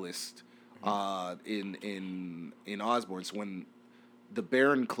Vinylist in Osborne. So when the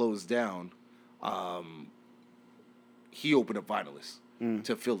Baron closed down, he opened up Vinylist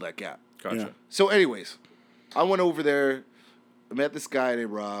to fill that gap. Gotcha. Yeah. So anyways, I went over there, I met this guy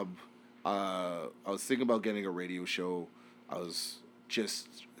named Rob. I was thinking about getting a radio show. I was just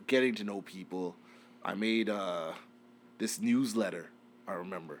getting to know people. I made this newsletter, I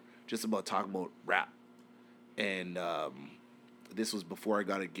remember, just about talking about rap. And this was before I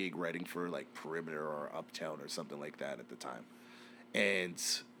got a gig writing for like Perimeter or Uptown or something like that at the time. And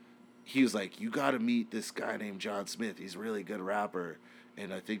he was like, you got to meet this guy named John Smith. He's a really good rapper,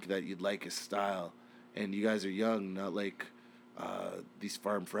 and I think that you'd like his style. And you guys are young, not like these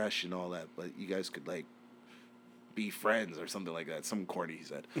Farm Fresh and all that, but you guys could like be friends or something like that. Some corny he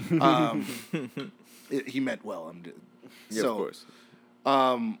said. He meant well. Yeah, So, of course.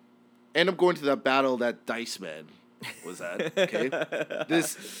 end up going to that battle that Dice Man was at. Okay,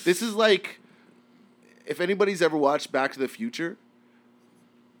 this is like, if anybody's ever watched Back to the Future,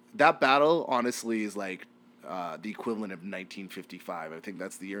 that battle honestly is like the equivalent of 1955. I think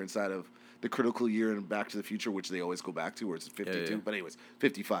that's the year inside of the critical year in Back to the Future, which they always go back to, where it's 52. But anyways,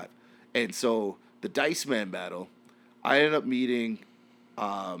 55. And so the Dice Man battle, I ended up meeting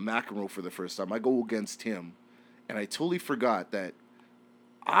McEnroe for the first time. I go against him, and I totally forgot that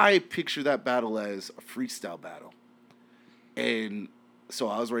I picture that battle as a freestyle battle. And so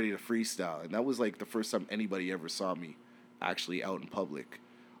I was ready to freestyle, and that was like the first time anybody ever saw me actually out in public.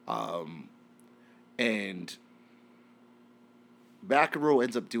 And McEnroe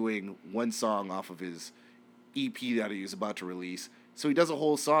ends up doing one song off of his EP that he was about to release. So he does a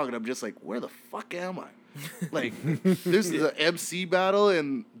whole song, and I'm just like, where the fuck am I? Like, this is an MC battle,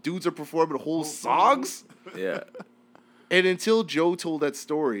 and dudes are performing whole songs? Yeah. And until Joe told that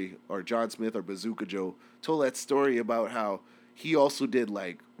story, or John Smith or Bazooka Joe told that story about how he also did,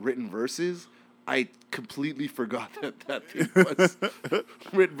 like, written verses, I completely forgot that thing was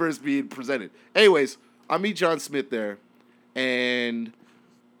written verse being presented. Anyways, I meet John Smith there, and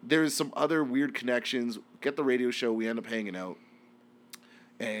there's some other weird connections. Get the radio show, we end up hanging out.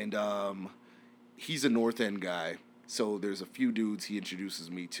 And he's a North End guy, so there's a few dudes he introduces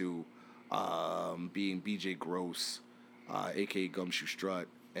me to, being BJ Gross, a.k.a. Gumshoe Strut,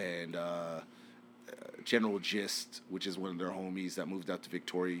 and General Gist, which is one of their homies that moved out to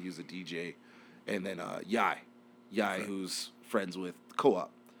Victoria. He's a DJ. And then Yai, who's friends with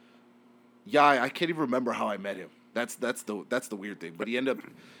Co-op. Yai, I can't even remember how I met him. That's the weird thing. But he ended up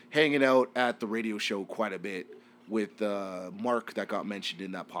hanging out at the radio show quite a bit with Mark that got mentioned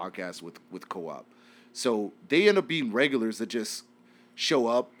in that podcast with Co-op. So they end up being regulars that just show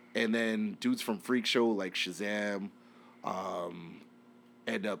up, and then dudes from Freak Show like Shazam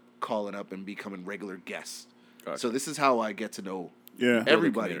end up calling up and becoming regular guests. Gotcha. So this is how I get to know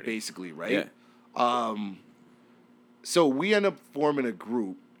everybody, basically, right? Yeah. So we end up forming a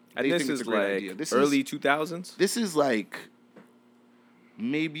group. And this is like early 2000s? This is like,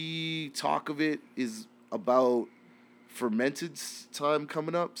 maybe talk of it is about Fermented's time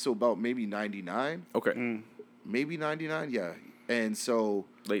coming up, so about maybe 99. Okay. Maybe 99, yeah. And so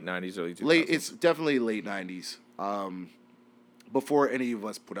late 90s, early 2000s. It's definitely late 90s. Before any of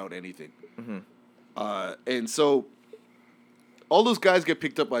us put out anything. Mm-hmm. And so all those guys get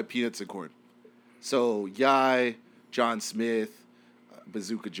picked up by Peanuts and Corn. So Yai, John Smith,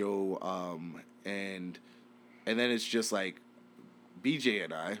 Bazooka Joe, and then it's just like BJ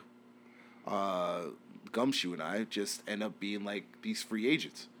and I, Gumshoe and I just end up being like these free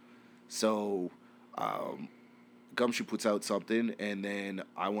agents. So Gumshoe puts out something, and then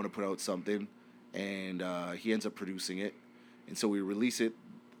I want to put out something, and he ends up producing it. And so we release it.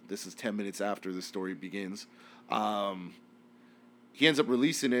 This is 10 minutes after the story begins. He ends up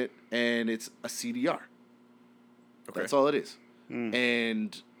releasing it, and it's a CDR. Okay. That's all it is.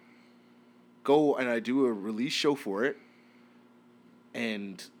 And I do a release show for it,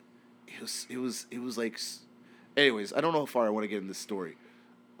 and it was like, anyways, I don't know how far I want to get in this story,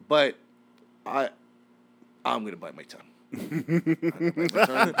 but I'm gonna bite my tongue. I'm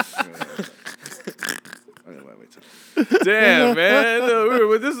gonna bite my tongue. Damn, man,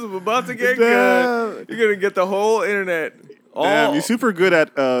 this is about to get good. You're gonna get the whole internet. Damn, you're super good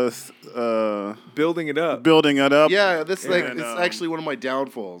at building it up. Yeah, this it's actually one of my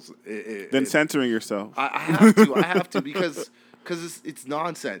downfalls. Censoring yourself. I have to because it's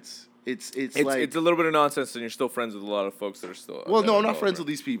nonsense. It's like it's a little bit of nonsense, and you're still friends with a lot of folks that are still. Well, no, I'm not friends with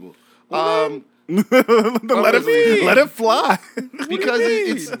these people. Let it fly. Because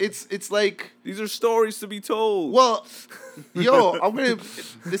it's like these are stories to be told. Well,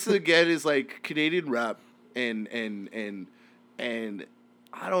 this again is like Canadian rap and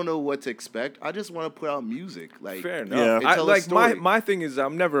I don't know what to expect. I just want to put out music. Like, fair enough. Yeah. My thing is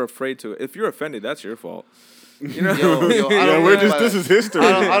I'm never afraid to. If you're offended, that's your fault. You know, this is history.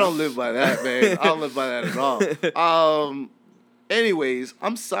 I don't live by that, man. I don't live by that at all. Anyways,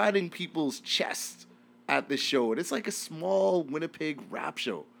 I'm signing people's chests at the show, and it's like a small Winnipeg rap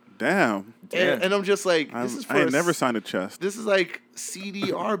show. Damn. And I'm just like, this is for I never signed a chest. This is like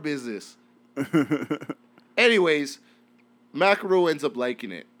CDR business. Anyways, McEnroe ends up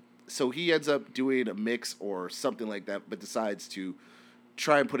liking it. So he ends up doing a mix or something like that, but decides to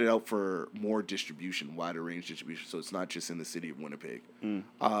try and put it out for more distribution, wider range distribution, so it's not just in the city of Winnipeg. And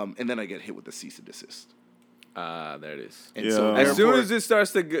then I get hit with the cease and desist. There it is. And so as soon as it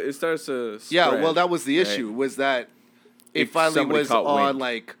starts to spread, well, that was the issue, was that it finally was on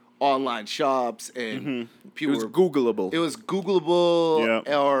like online shops and It people was were Googleable. it was Googleable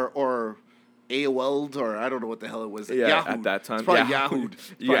Yeah. or AOL'd or I don't know what the hell it was. Yeah, Yahoo. at that time. It's probably Yahoo. Yahoo'd.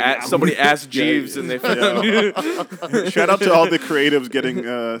 It's You probably Yahoo. somebody asked Jeeves and they found you. Shout out to all the creatives getting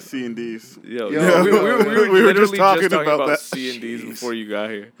C&Ds. Yo, Yo, we were we were just literally talking about that. C&Ds before you got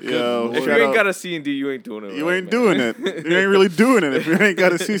here. Yo, If you shout ain't out- got a C&D, you ain't doing it. you right, ain't man. doing it. You ain't really doing it if you ain't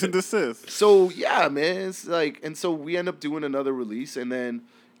got a cease and desist. So yeah, man, it's like, and so we end up doing another release, and then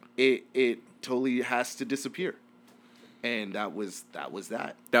it totally has to disappear, and that was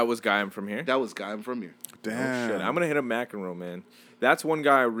that. That was Guy I'm from here. That was Guy I'm from here. Damn. Shit, I'm gonna hit up McEnroe, man. That's one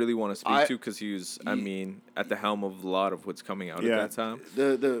guy I really want to speak I- to because he was, I mean, at the helm of a lot of what's coming out Yeah. at that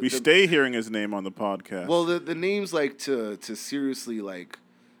time. We stay hearing his name on the podcast. Well, the names like to seriously like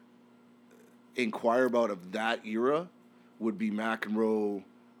inquire about of that era would be McEnroe,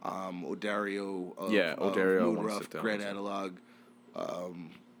 Odario, Odario, I Moon wanna Rough, sit down Grand with him. Analog.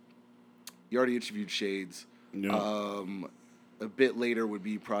 You already interviewed Shades. Yeah. A bit later would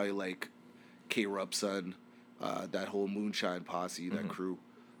be probably like K. Rupson, that whole Moonshine posse, Mm-hmm. that crew.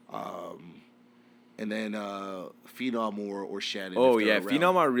 And then Phenom or Shannon. Oh if they're yeah, around.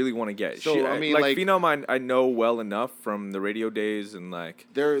 Phenom I really want to get. So, Shit, I mean, like like- Phenom I know well enough from the radio days and like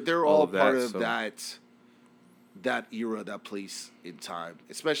They're all all of that, part of so- that era, that place in time.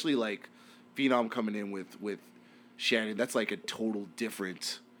 Especially like Phenom coming in with Shannon. That's like a total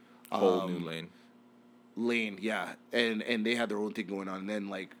different whole new lane. lane, yeah. And they had their own thing going on. And then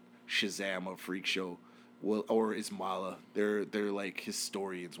like Shazam or Freak Show, or Ismala, they're like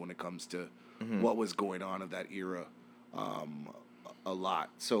historians when it comes to what was going on of that era, a lot.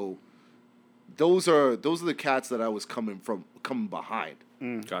 So those are the cats that I was coming behind,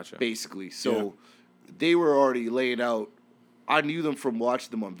 Gotcha. basically. So they were already laying out. I knew them from watching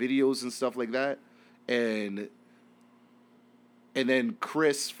them on videos and stuff like that, and then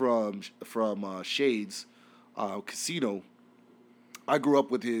Chris from Shades Casino. I grew up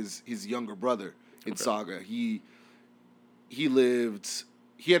with his younger brother in Saga. He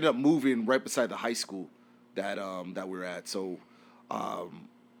ended up moving right beside the high school that we're at. So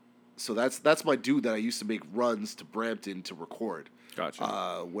that's my dude that I used to make runs to Brampton to record.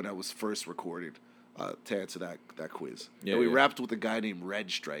 Gotcha. When I was first recorded, to answer that quiz. Yeah, and we yeah. rapped with a guy named Red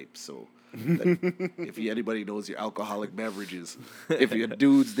Stripe. So that if anybody knows your alcoholic beverages, if your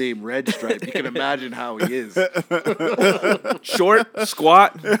dude's named Red Stripe, you can imagine how he is. Short,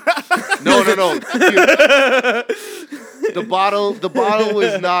 squat. No. The bottle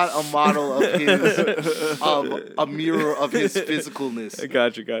is not a model of a mirror of his physicalness.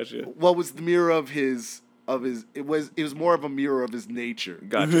 Gotcha. What was the mirror of his it was more of a mirror of his nature.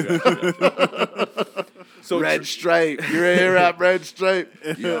 Gotcha. So Red Stripe. You ready to rap Red Stripe?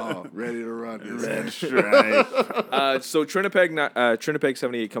 Yo, ready to run this. Red Stripe. So Trinipeg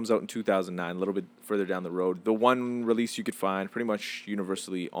 78 comes out in 2009, a little bit further down the road. The one release you could find pretty much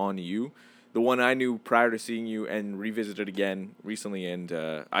universally on you. The one I knew prior to seeing you and revisited again recently, and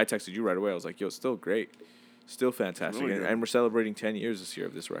I texted you right away. I was like, yo, still great. Still fantastic. Really and, good. and we're celebrating 10 years this year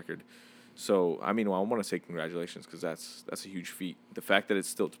of this record. So, I mean, well, I want to say congratulations because that's a huge feat. The fact that it's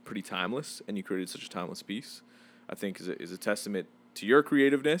still pretty timeless and you created such a timeless piece, I think is a testament to your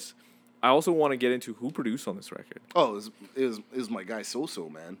creativeness. I also want to get into who produced on this record. Oh, it was my guy So,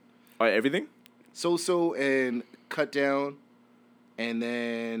 man. Everything? So and Cut Down, and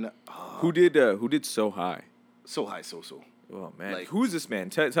then Who did So High? So High So. Oh man, Like- who's this man?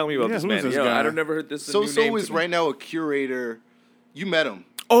 Tell me about Yeah, this who's man. this Yo, guy? I've never heard this. So new name is to me. right now a curator. You met him.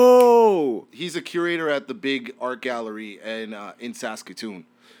 Oh, He's a curator at the big art gallery in Saskatoon.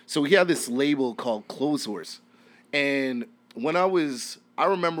 So he had this label called Clothes Horse. And I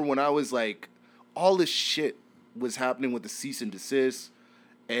remember when I was like, all this shit was happening with the cease and desist,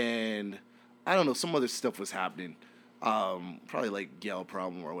 and I don't know, some other stuff was happening. Probably like Yale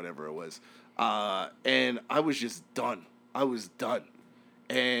problem or whatever it was. And I was just done. I was done.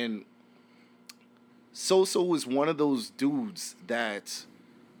 And So was one of those dudes that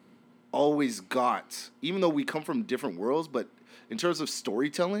always got, even though we come from different worlds, but in terms of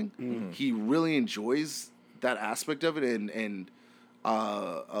storytelling, he really enjoys that aspect of it, and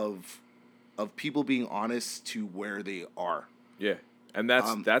of people being honest to where they are. yeah, and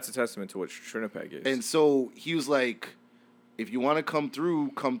that's a testament to what Trinipeg is. And so he was like, if you want to come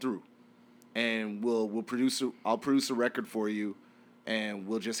through, and I'll produce a record for you, and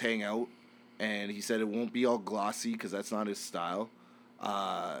we'll just hang out. And he said it won't be all glossy because that's not his style.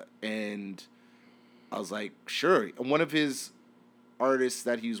 And I was like, sure. And one of his artists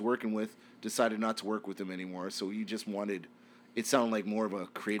that he was working with decided not to work with him anymore, so he just wanted. It sounded like more of a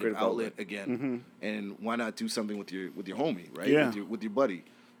creative outlet again. And why not do something with your homie, right? Yeah. With your buddy.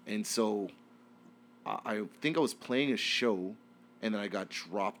 And so I think I was playing a show, and then I got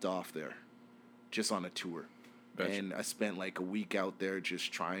dropped off there, just on a tour. Gotcha. And I spent like a week out there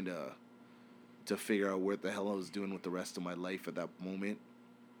just trying to figure out what the hell I was doing with the rest of my life at that moment.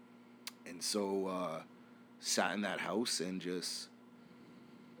 And so sat in that house and just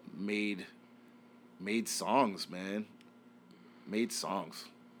made songs, man. Made songs.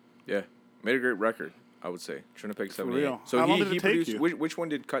 Yeah, made a great record, I would say. Trinipeg 78. real. So How long he did it take produced. you? Which one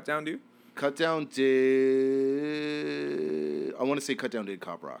did Cut Down do? Cut Down did. I want to say Cut Down did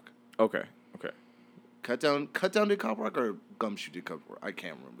Cop Rock. Okay. Cut Down did Cop Rock, or Gumshoe did Cop Rock. I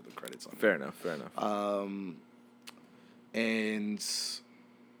can't remember the credits on Fair it. enough. And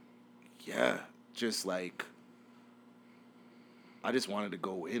yeah, just like I just wanted to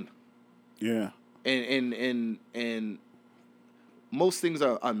go in. Yeah. And most things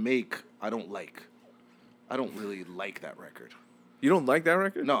I make, I don't like. I don't really like that record. You don't like that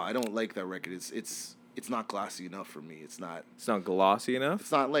record? No, I don't like that record. It's not classy enough for me. It's not glossy enough.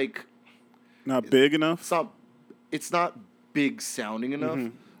 It's not like Not big enough? it's not big sounding enough.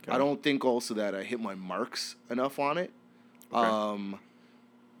 Mhm. I don't think also that I hit my marks enough on it. Okay.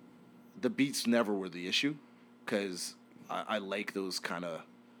 The beats never were the issue, because I like those kind of.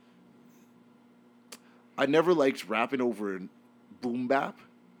 I never liked rapping over boom bap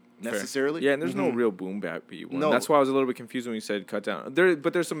necessarily. Yeah, and there's no real boom bap beat one. No. That's why I was a little bit confused when you said Cut Down.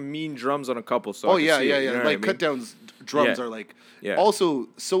 But there's some mean drums on a couple. So I Oh could yeah, see yeah, it, yeah. you know what Like I mean? Cut Down's drums Yeah. are like. Yeah. Also,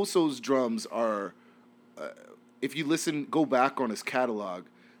 So-So's drums are. If you go back on his catalog,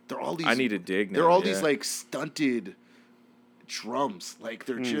 they're all these. I need to dig now. They're all yeah. these like stunted drums. Like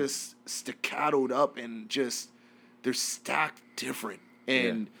they're just staccatoed up and just they're stacked different,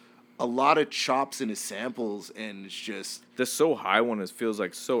 and a lot of chops in his samples, and it's just. The So High one feels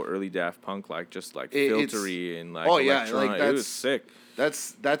like so early Daft Punk, like just like It's- filtery and like oh, yeah, electronic. like, It was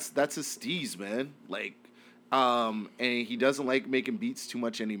that's- sick. That's a steez, man. Like, and he doesn't like making beats too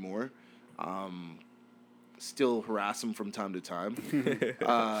much anymore. Still harass him from time to time.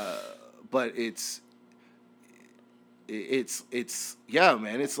 But it's yeah,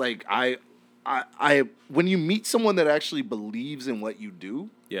 man. It's like I when you meet someone that actually believes in what you do,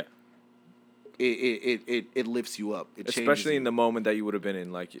 Yeah. it lifts you up. It changes Especially in you. the moment that you would have been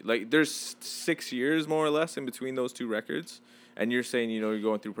in, like there's 6 years more or less in between those two records, and you're saying you're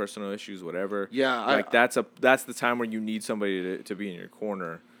going through personal issues, whatever. Yeah, like that's the time where you need somebody to be in your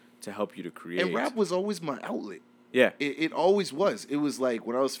corner to help you to create. And rap was always my outlet. Yeah, It always was. It was like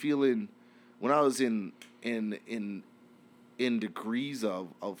when I was in degrees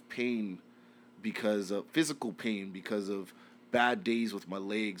of pain, because of physical pain, because of bad days with my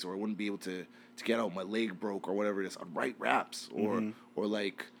legs, or I wouldn't be able to get out, my leg broke or whatever it is. I'd write raps, or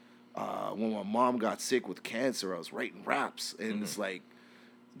like when my mom got sick with cancer, I was writing raps, and it's like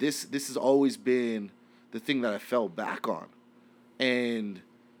this has always been the thing that I fell back on, and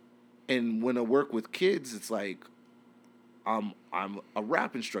when I work with kids, it's like I'm a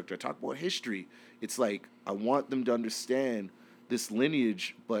rap instructor. I talk about history. It's like I want them to understand this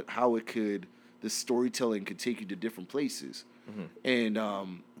lineage, but how this storytelling could take you to different places. And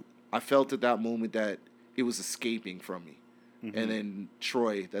I felt at that moment that it was escaping from me. And then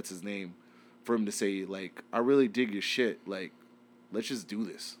Troy, that's his name, for him to say, like, I really dig your shit. Like, let's just do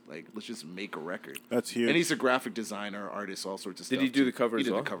this. Like, let's just make a record. That's huge. And he's a graphic designer, artist, all sorts of stuff. did he do too. the cover He as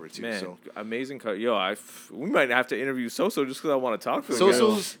did well? the cover too. Man, So amazing cover. Yo, we might have to interview So-So just because I want to talk to him.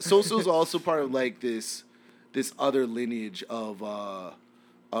 yo. So-So's also part of like this other lineage of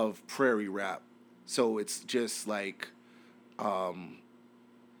prairie rap. So it's just like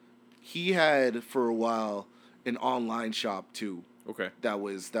he had for a while an online shop too Okay, that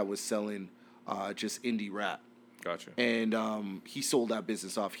was selling just indie rap. gotcha. And he sold that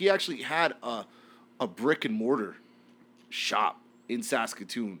business off. He actually had a brick and mortar shop in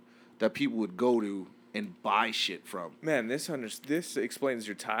Saskatoon that people would go to and buy shit from. Man, this explains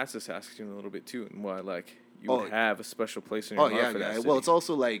your ties to Saskatoon a little bit too, and why like you Oh, would have a special place in your Oh heart yeah, for that yeah. city. Well, it's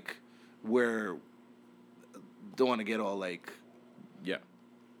also like where don't want to get all like yeah.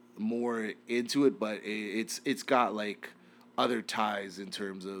 more into it, but it's got like other ties in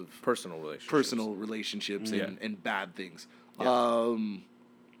terms of Personal relationships. personal relationships Yeah. and bad things. Yeah.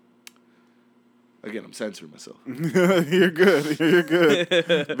 Again, I'm censoring myself. You're good. You're good.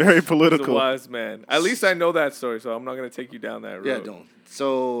 Very He's a political. wise man. At least I know that story, so I'm not gonna take you down that road. Yeah, don't.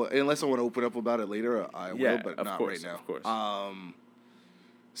 So unless I want to open up about it later, I Yeah, will, but of not course, right now. of course.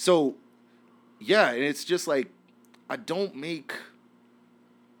 So yeah, and it's just like I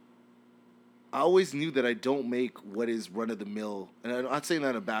always knew that I don't make what is run of the mill, and I'm not saying that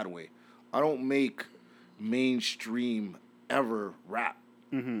in a bad way. I don't make mainstream ever rap.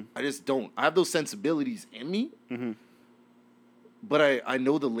 I just don't. I have those sensibilities in me, but I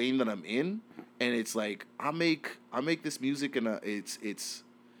know the lane that I'm in, and it's like I make this music, and it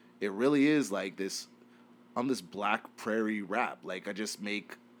really is like this. I'm this black prairie rap. Like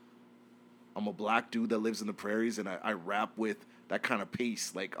I'm a black dude that lives in the prairies, and I rap with that kind of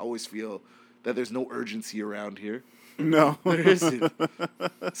pace. Like I always feel that there's no urgency around here. No. There isn't.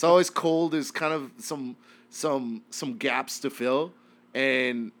 It's always cold. There's kind of some gaps to fill,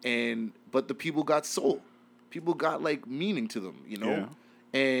 but the people got soul. People got like meaning to them, you know,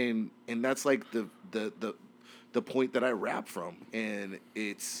 and that's like the point that I rap from, and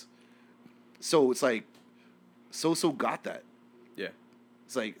it's like so got that. Yeah.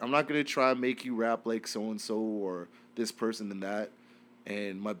 It's like I'm not gonna try and make you rap like so and so or this person and that,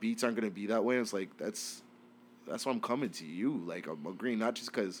 and my beats aren't gonna be that way. It's like that's why I'm coming to you. Like I'm agreeing not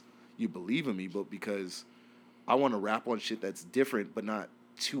just because you believe in me, but because I want to rap on shit that's different, but not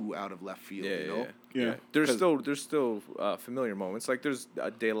too out of left field. You know? Yeah. There's still familiar moments. Like there's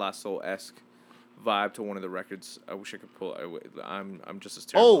a De La Soul-esque vibe to one of the records. I wish I could pull. I'm just as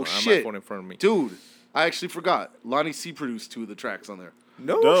terrible. Oh I have shit, my phone in front of me, dude! I actually forgot. Lonnie C produced 2 of the tracks on there.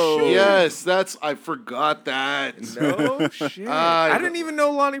 No shit. Yes, I forgot that. No shit. I didn't even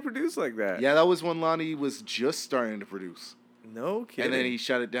know Lonnie produced like that. Yeah, that was when Lonnie was just starting to produce. No kidding. And then he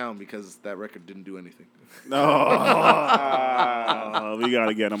shut it down because that record didn't do anything. No. We got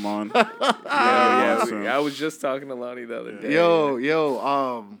to get him on. I was just talking to Lonnie the other day. Yo,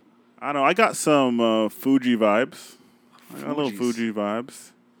 I know. I got some Fuji vibes. I got a little Fuji vibes.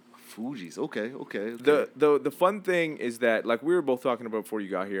 Fuji's okay. The fun thing is that like we were both talking about before you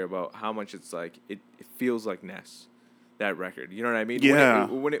got here about how much it's like it feels like Ness, that record. You know what I mean? Yeah.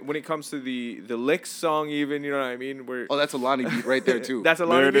 When it comes to the Licks song, even, you know what I mean? That's a Lonnie beat right there too. That's a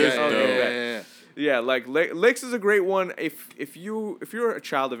Lonnie beat. Yeah. Yeah, like Licks is a great one. If you're a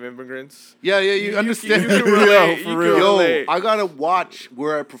child of immigrants, you understand. You can relate. Yo, for real. Yo, I gotta watch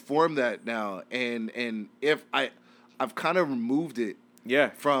where I perform that now, and if I've kind of removed it. Yeah.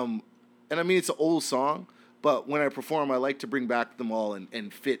 From, and I mean, it's an old song, but when I perform, I like to bring back them all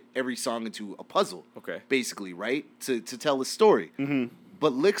and fit every song into a puzzle. Okay. Basically, right? To tell a story. Mm-hmm.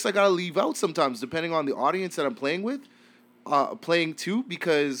 But licks I gotta leave out sometimes, depending on the audience that I'm playing with, playing to,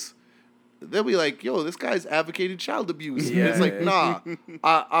 because they'll be like, yo, this guy's advocating child abuse. Yeah. And it's like, nah,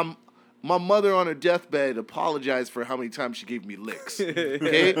 my mother on her deathbed apologized for how many times she gave me licks.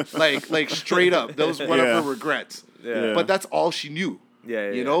 Okay? like straight up. That was one of her regrets. Yeah. But that's all she knew.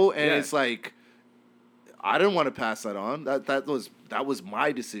 You know? And it's like, I didn't want to pass that on. That was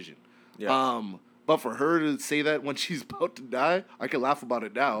my decision. Yeah. But for her to say that when she's about to die, I can laugh about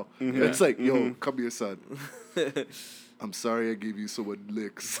it now. Mm-hmm. It's like, yo, come here, son. I'm sorry I gave you so much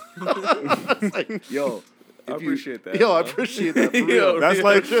licks. It's like, yo. I appreciate that. Yo, I appreciate that for real. That's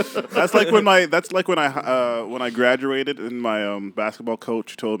like when I graduated and my basketball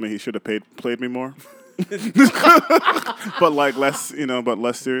coach told me he should have played me more. but less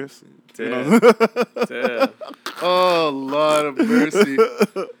serious. Damn. Damn. Oh, Lord of mercy.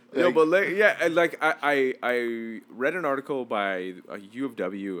 No, but I read an article by U of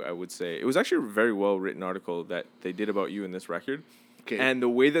W, I would say. It was actually a very well written article that they did about you in this record. Okay. And the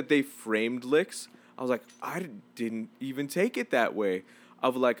way that they framed Licks, I was like, I didn't even take it that way.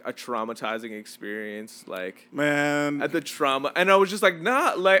 Of like a traumatizing experience, like man, at the trauma, and I was just like,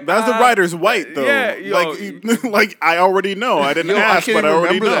 nah, like that's the writer's white though. Yeah, like I already know. I didn't ask, but I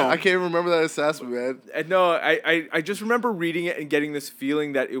already know. That. I can't remember that assessment, man. And no, I just remember reading it and getting this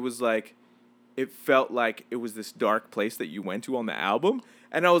feeling that it was like, it felt like it was this dark place that you went to on the album.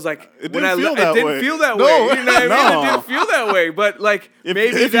 And I was like, it didn't feel that way. You know what I mean? It didn't feel that way. But like, maybe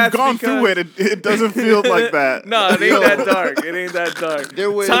if that's you've gone because... through it doesn't feel like that. No, it ain't that dark. It ain't that dark.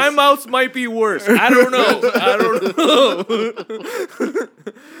 There was... Timeouts might be worse. I don't know.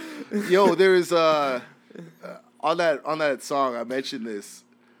 Yo, there's on that song I mentioned this,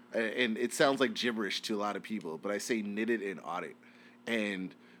 and it sounds like gibberish to a lot of people, but I say knitted and audit.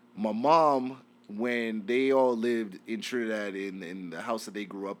 And my mom, when they all lived in Trinidad in the house that they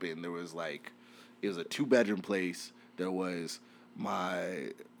grew up in, there was like, it was a 2-bedroom place. There was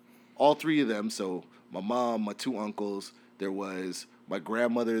all 3 of them. So my mom, my 2 uncles, there was my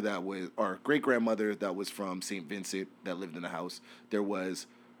grandmother or great grandmother that was from St. Vincent that lived in the house. There was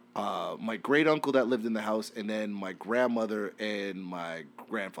my great uncle that lived in the house, and then my grandmother and my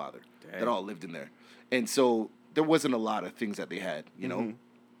grandfather that all lived in there. And so there wasn't a lot of things that they had, you know.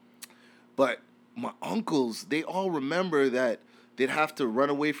 But my uncles, they all remember that they'd have to run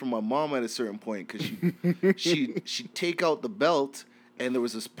away from my mom at a certain point because she'd take out the belt, and there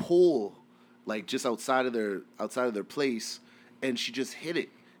was this pole like just outside of their place, and she just hit it.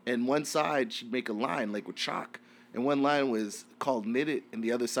 And one side she'd make a line like with chalk, and one line was called knit it, and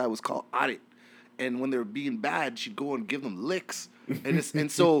the other side was called ot it. And when they were being bad, she'd go and give them licks,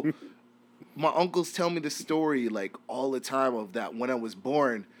 and so my uncles tell me this story like all the time of that when I was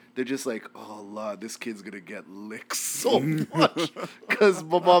born. They're just like, oh, Lord, this kid's going to get licked so much. Because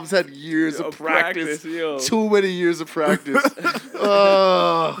my mom's had years of practice. Too many years of practice.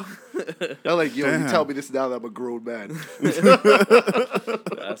 I'm like, yo, you tell me this now that I'm a grown man.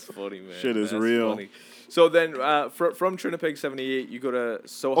 That's funny, man. Shit is That's real. Funny. So then from Trinipeg 78, you go to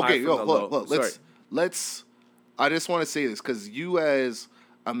So High from the Low. Let's, I just want to say this because you as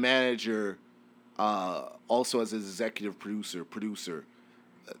a manager, also as an executive producer,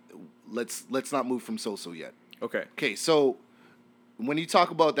 let's not move from So yet. Okay. Okay, so when you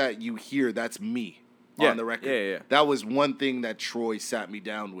talk about that, you hear that's me on the record. Yeah. That was one thing that Troy sat me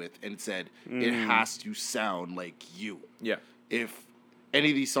down with and said, it has to sound like you. Yeah. If any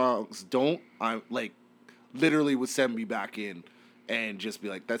of these songs don't, I'm like, literally would send me back in and just be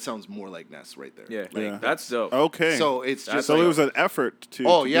like, that sounds more like Ness right there. Yeah. Like, Yeah. That's dope. Okay. So it's just so like, it was an effort to.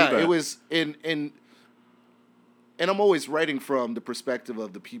 oh to yeah, do that. it was and I'm always writing from the perspective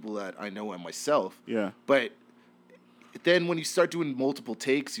of the people that I know and myself. Yeah. But then when you start doing multiple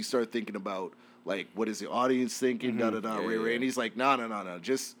takes, you start thinking about like, what is the audience thinking? Da da da. Yeah. And he's like, no.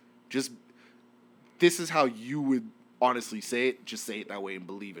 Just this is how you would honestly say it. Just say it that way and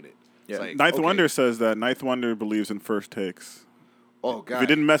believe in it. Yeah. It's like, Ninth okay. Wonder says that. Ninth Wonder believes in first takes. Oh God. If you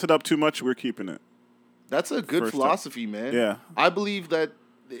didn't mess it up too much, we're keeping it. That's a good First philosophy, man. Yeah. I believe that,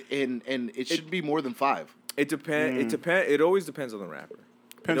 and it should be more than 5. It depends. It always depends on the rapper.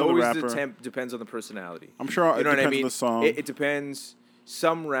 Depends on the rapper. Depends on the personality. I'm sure You know it what I depends mean? on the song. It depends.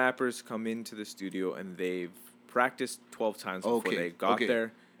 Some rappers come into the studio and they've practiced 12 times before Okay, they got okay.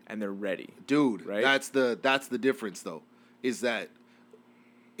 there, and they're ready. Dude, Right? that's the difference though, is that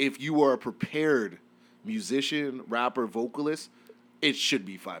if you are a prepared musician, rapper, vocalist, it should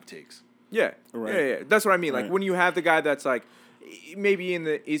be 5 takes. Yeah, Right. yeah. That's what I mean. Like Right. when you have the guy that's like, maybe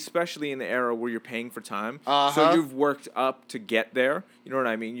especially in the era where you're paying for time, so Uh-huh. you've worked up to get there. You know what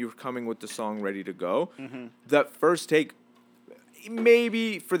I mean? You're coming with the song ready to go. Mm-hmm. That first take,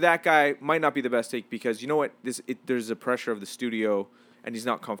 maybe for that guy, might not be the best take because you know what? There's a pressure of the studio, and he's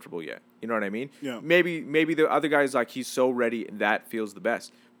not comfortable yet. You know what I mean? Yeah. Maybe the other guy's like he's so ready and that feels the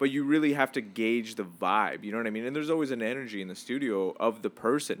best. But you really have to gauge the vibe. You know what I mean? And there's always an energy in the studio of the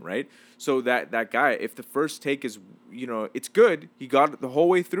person, right? So that guy, if the first take is, it's good, he got it the whole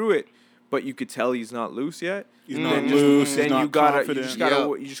way through it, but you could tell he's not loose yet. He's then not just- loose. He's Then not you confident.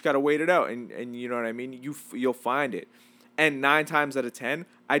 just gotta wait it out, and you know what I mean. You'll find it. And 9 times out of 10,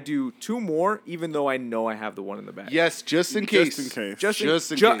 I do 2 more, even though I know I have the one in the back. Yes, just in case. Just in case.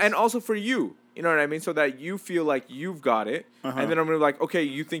 Just in case. And also for you. You know what I mean? So that you feel like you've got it. Uh-huh. And then I'm going to be like, okay,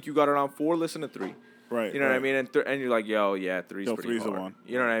 you think you got it on 4, listen to 3. Right. You know what I right. mean? And you're like, yo, yeah, 3's Yo, pretty 3's the hard. one.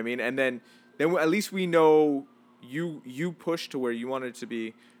 You know what I mean? And then at least we know you push to where you want it to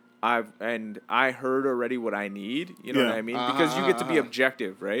be. I heard already what I need. You know what Yeah. I mean? Because you get to be Uh-huh.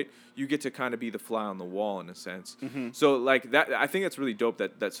 objective, right? You get to kind of be the fly on the wall in a sense. Mm-hmm. So like that, I think it's really dope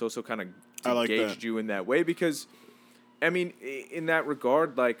that So kind of I like engaged that. you in that way because, I mean, in that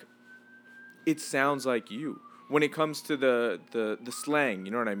regard, like, it sounds like you. When it comes to the slang,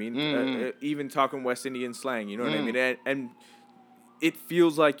 you know what I mean? Even talking West Indian slang, you know what I mean? And it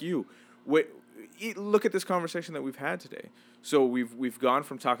feels like you. Look at this conversation that we've had today. So we've gone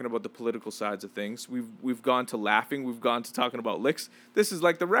from talking about the political sides of things. We've gone to laughing. We've gone to talking about licks. This is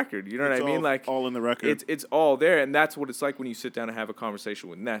like the record. You know what I mean? Like all in the record. It's all there, and that's what it's like when you sit down and have a conversation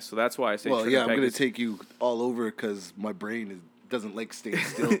with Ness. So that's why I say. Well, yeah, I'm Trinipeg gonna is- take you all over because my brain doesn't like staying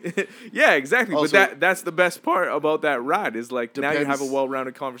still. Yeah, exactly. Also- but that's the best part about that ride is like now you have a Depends-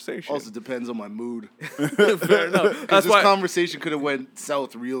 well-rounded conversation. Also depends on my mood. Fair enough. Because That's this why conversation could have went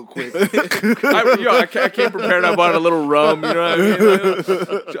south real quick. I came prepared. I bought a little rum. You know what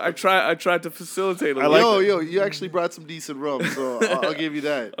I mean? I tried to facilitate a little. Yo, you actually brought some decent rum, so I'll give you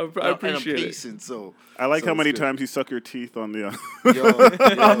that. I appreciate and I'm it. patient, so I like so how it's many good. times you suck your teeth on the Yo,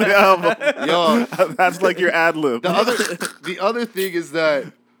 on the album. yo, That's like your ad lib. the other thing is that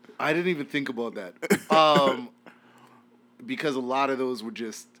I didn't even think about that. Because a lot of those would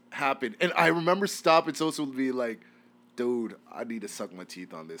just happen. And I remember stopping Sosa and being like, dude, I need to suck my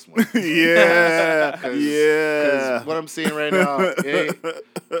teeth on this one. Yeah, Cause yeah. what I'm saying right now, it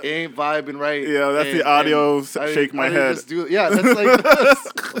ain't vibing right. Yeah, that's the audio shake my head. Yeah, that's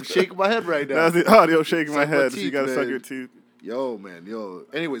like I'm shaking my head right now. That's the audio shaking my Suck my head. So you teeth, gotta suck man. your teeth. Yo, man, yo.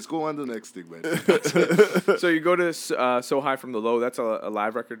 Anyways, go on to the next thing, man. So you go to So High from the Low. That's a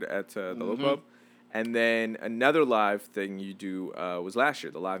live record at the Low Pub. And then another live thing you do was last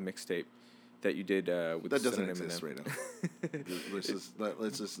year, the live mixtape that you did with That doesn't Synonym exist and right now.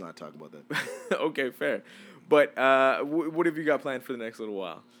 let's just not talk about that. them. Okay, fair. But what have you got planned for the next little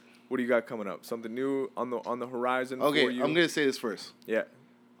while? What do you got coming up? Something new on the horizon Okay, for you? I'm gonna say this first. Yeah.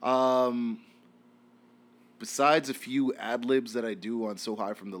 Besides a few ad libs that I do on So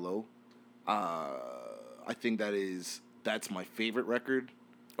High from the Low, I think that's my favorite record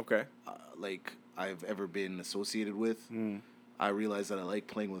Okay. like I've ever been associated with. I realize that I like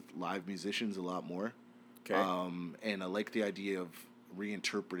playing with live musicians a lot more. Okay. And I like the idea of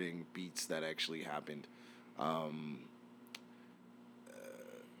reinterpreting beats that actually happened.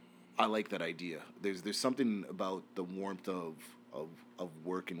 I like that idea. There's something about the warmth of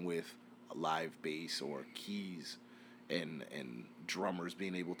working with a live bass or keys and drummers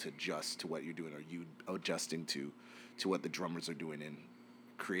being able to adjust to what you're doing, or you adjusting to what the drummers are doing and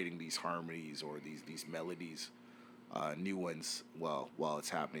creating these harmonies or these melodies, new ones while it's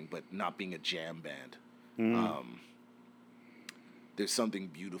happening, but not being a jam band. There's something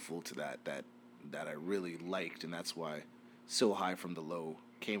beautiful to that I really liked, and that's why So High from the Low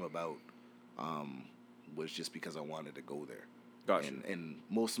came about. Was just because I wanted to go there. Gotcha. And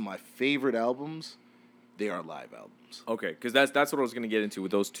most of my favorite albums, they are live albums. Okay, because that's what I was gonna get into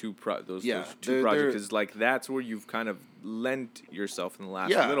with those two those two they're- projects. Is like that's where you've kind of lent yourself in the last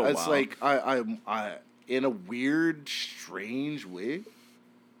little it's while. like I in a weird, strange way,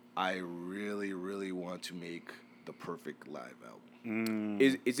 I really, really want to make the perfect live album.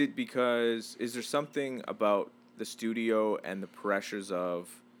 Is it because is there something about the studio and the pressures of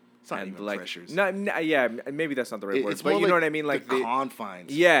It's not and even like pressures. yeah, maybe that's not the right word, It's but more you know like what I mean, like the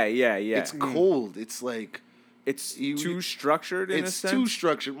confines. yeah. It's cold. It's like It's you- too structured in a it's sense. too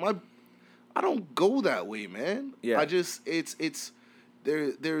structured. I don't go that way, man. Yeah. I just it's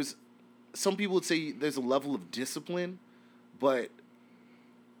there's some people would say there's a level of discipline, but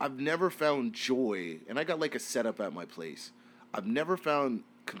I've never found joy, and I got like a setup at my place. I've never found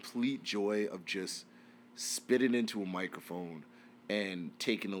complete joy of just spitting into a microphone and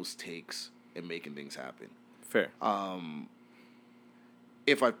taking those takes and making things happen. Fair.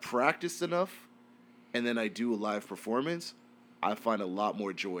 If I practiced enough and then I do a live performance, I find a lot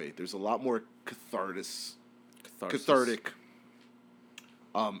more joy. There's a lot more Catharsis. cathartic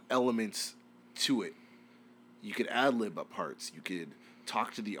elements to it. You could ad-lib at parts. You could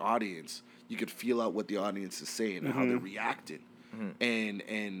talk to the audience. You could feel out what the audience is saying and how they're reacting.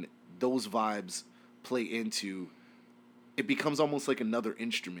 And those vibes play into it becomes almost like another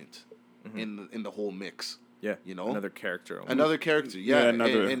instrument in the whole mix. Yeah. You know? Another character. almost. Another character, yeah.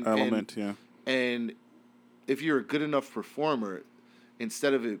 another and- element, yeah. And if you're a good enough performer,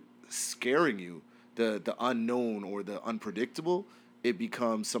 instead of it scaring you, the unknown or the unpredictable, it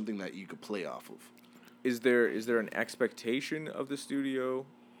becomes something that you could play off of. Is there an expectation of the studio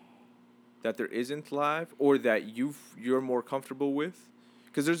that there isn't live, or that you're more comfortable with?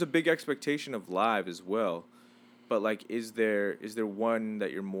 Because there's a big expectation of live as well, but like, is there one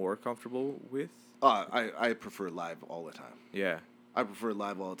that you're more comfortable with? I prefer live all the time. Yeah. I prefer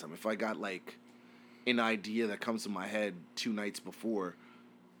live all the time. If I got like an idea that comes to my head 2 nights before,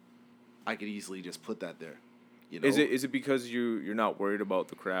 I could easily just put that there. You know? Is it because you're not worried about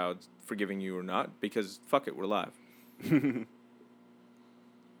the crowd forgiving you or not? Because fuck it, we're live.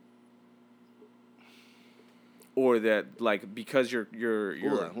 Or that like because you're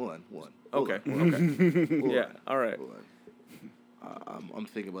Hold on. okay. Hold Okay. Yeah. on. All right. Hold on. I'm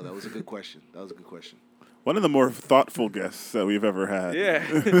thinking about that. That was a good question. One of the more thoughtful guests that we've ever had. Yeah.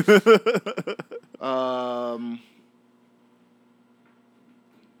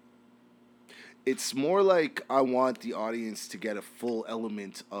 It's more like I want the audience to get a full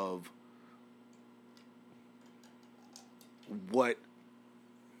element of what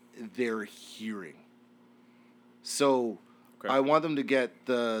they're hearing. So Okay. I want them to get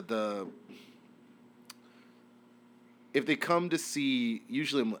the if they come to see,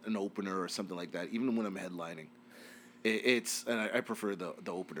 usually I'm an opener or something like that, even when I'm headlining, it's and I prefer the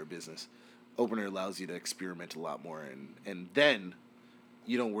opener business. Opener allows you to experiment a lot more, and then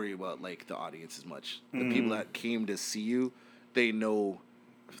you don't worry about like the audience as much. The people that came to see you, they know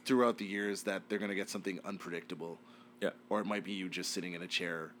throughout the years that they're gonna get something unpredictable. Yeah. Or it might be you just sitting in a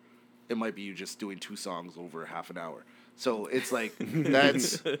chair. It might be you just doing 2 songs over half an hour. So it's like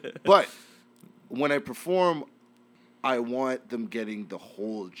that's. But when I perform, I want them getting the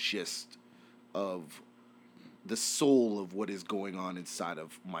whole gist of the soul of what is going on inside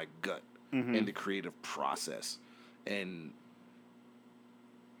of my gut and the creative process. And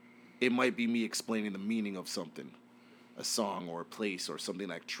it might be me explaining the meaning of something. a song or a place or something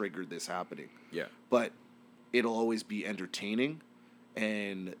that triggered this happening. Yeah. But it'll always be entertaining,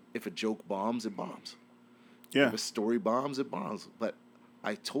 and if a joke bombs, it bombs. Yeah. If a story bombs, it bombs. But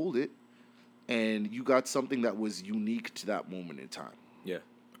I told it, and you got something that was unique to that moment in time. Yeah.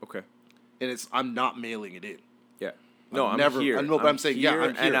 Okay. And I'm not mailing it in. Yeah. No, I'm never- here. I know, but I'm saying, yeah, I'm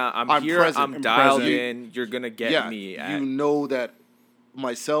And here. I'm here. present. I'm I'm dialed present. in. You're gonna get me. At, you know that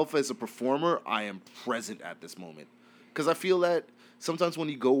myself as a performer, I am present at this moment. Because I feel that sometimes when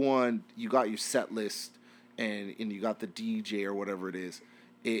you go on, you got your set list and you got the DJ or whatever it is,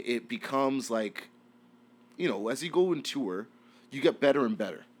 it becomes like, as you go and tour, you get better and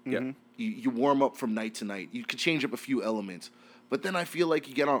better. Yeah. You warm up from night to night. You could change up a few elements. But then I feel like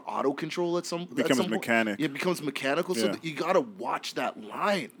you get on auto control at some Becomes point. mechanic. It becomes mechanical, so Yeah. that you got to watch that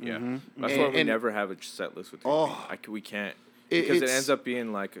line. Yeah. Mm-hmm. That's why we And- never have a set list with you. Oh. We can't. It- Because it it's- ends up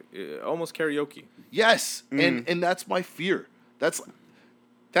being like almost karaoke. Yes, and that's my fear.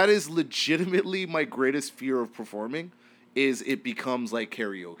 That is legitimately my greatest fear of performing, is it becomes like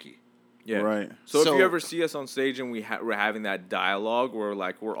karaoke. Yeah. Right. So if So- you ever see us on stage and we're having that dialogue where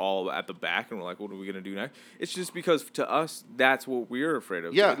like we're all at the back and we're like, what are we gonna do next? It's just because to us that's what we're afraid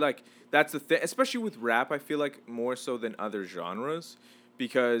of. Yeah. Like that's the thing, especially with rap. I feel like more so than other genres,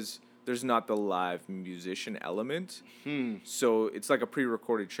 because there's not the live musician element. So it's like a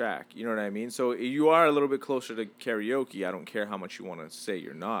pre-recorded track. You know what I mean? So you are a little bit closer to karaoke. I don't care how much you want to say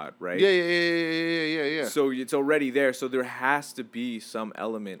you're not, right? Yeah. So it's already there. So there has to be some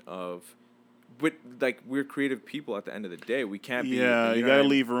element of, but like we're creative people at the end of the day. We can't be. Yeah, you know gotta what I mean?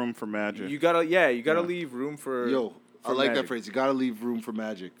 leave room for magic. You gotta leave room for. Yo, I for like that magic. phrase. You got to leave room for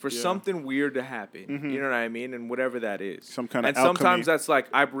magic. For something weird to happen. You know what I mean? And whatever that is. Some kind of And sometimes alchemy. that's like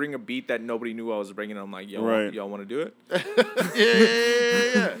I bring a beat that nobody knew I was bringing. I'm like, yo, Right. y'all want to do it?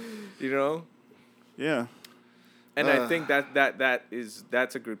 Yeah. You know. Yeah. And I think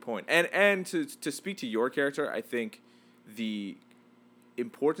that's a good point. And to speak to your character, I think the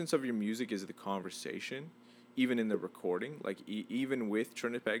importance of your music is the conversation, even in the recording. Like even with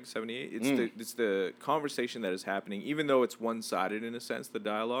Trinipeg 78, it's the conversation that is happening, even though it's one sided in a sense, the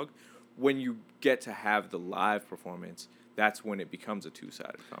dialogue. When you get to have the live performance, that's when it becomes a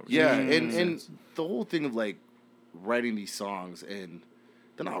two-sided conversation. Yeah, in a and sense. the whole thing of like writing these songs, and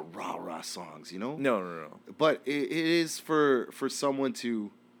they're not rah songs, No. But it is for someone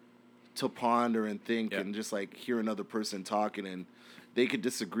to ponder and think, Yeah. and just like hear another person talking, and they could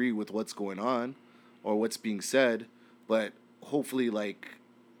disagree with what's going on or what's being said, but hopefully like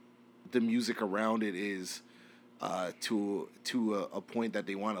the music around it is to a point that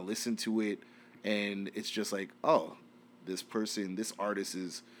they want to listen to it, and it's just like, oh, this artist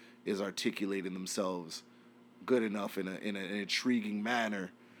is articulating themselves good enough in an intriguing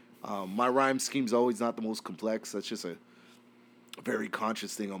manner. My rhyme scheme's always not the most complex. That's just a very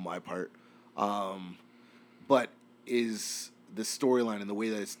conscious thing on my part. But is the storyline and the way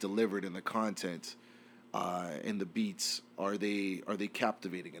that it's delivered and the content and the beats, are they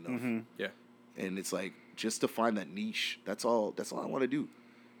captivating enough? Yeah. And it's like, just to find that niche. That's all I want to do.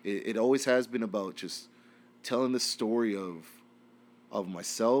 It always has been about just telling the story of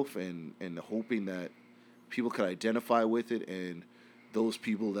myself and hoping that people could identify with it, and those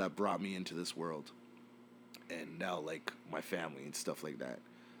people that brought me into this world, and now like my family and stuff like that.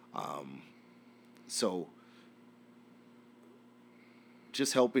 So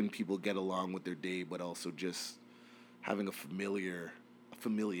just helping people get along with their day, but also just having a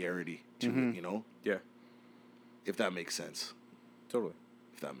familiarity to it, Yeah. if that makes sense. Totally.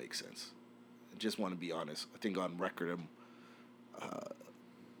 If that makes sense. I just want to be honest. I think on record,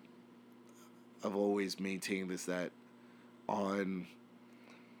 I've always maintained this, that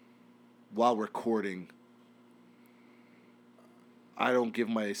while recording, I don't give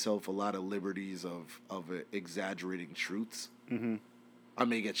myself a lot of liberties of exaggerating truths. Mm-hmm. I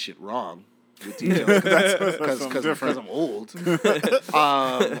may get shit wrong with details because I'm old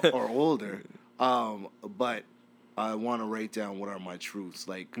or older. But I want to write down what are my truths.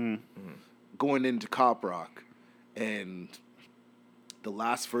 Like going into Cop Rock and the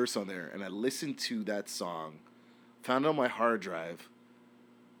last verse on there, and I listened to that song, found it on my hard drive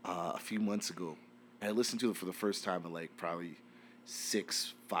a few months ago, and I listened to it for the first time in like probably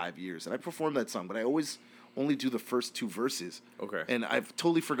 5 years. And I performed that song, but I always only do the first two verses. Okay. And I've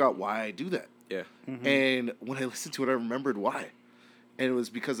totally forgot why I do that. Yeah. And when I listened to it, I remembered why. And it was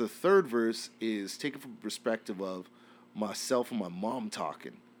because the third verse is taken from the perspective of myself and my mom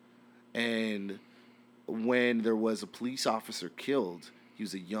talking. And when there was a police officer killed, he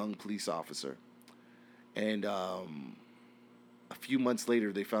was a young police officer. And a few months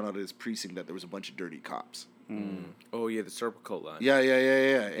later, they found out at his precinct that there was a bunch of dirty cops. Oh yeah, the Serpico line. Yeah.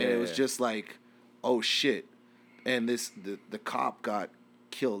 And it was Yeah. just like, oh shit. And the cop got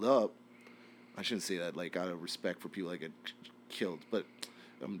killed up. I shouldn't say that, like, out of respect for people that get killed, but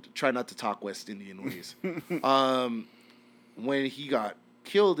I'm trying not to talk West Indian ways. When he got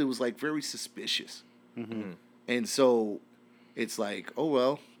killed, it was like very suspicious. And so it's like, oh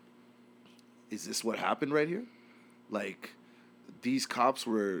well, is this what happened right here? Like, these cops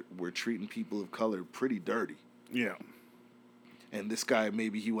were treating people of color pretty dirty. Yeah. And this guy,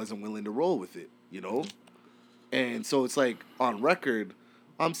 maybe he wasn't willing to roll with it, you know? And so it's like, on record,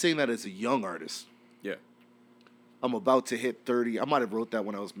 I'm saying that as a young artist. Yeah. I'm about to hit 30. I might have wrote that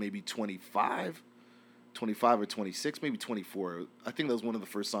when I was maybe 25 or 26, maybe 24. I think that was one of the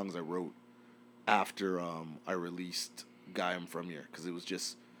first songs I wrote after I released Guy I'm From Here, because it was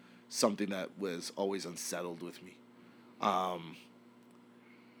just something that was always unsettled with me.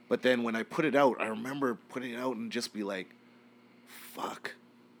 But then when I put it out, I remember putting it out and just be like, fuck,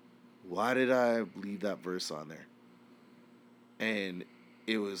 why did I leave that verse on there? And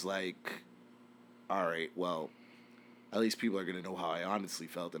it was like, all right, well, at least people are going to know how I honestly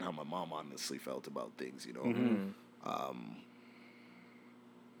felt and how my mom honestly felt about things, you know?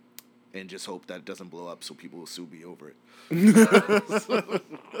 And just hope that it doesn't blow up so people will sue me over it.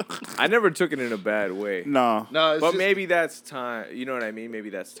 I never took it in a bad way. No. No, it's But just, maybe that's time. You know what I mean? Maybe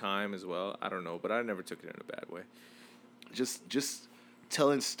that's time as well. I don't know, but I never took it in a bad way. just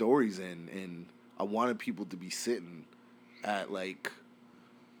telling stories, and I wanted people to be sitting at, like,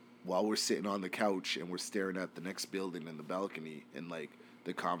 while we're sitting on the couch and we're staring at the next building in the balcony, and like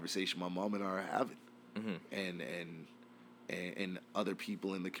the conversation my mom and I are having, and other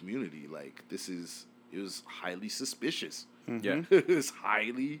people in the community. Like, it was highly suspicious. Yeah. It was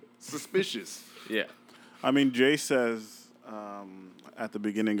highly suspicious. Yeah. I mean, Jay says at the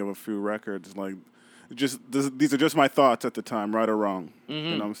beginning of a few records, like, these are just my thoughts at the time, right or wrong. You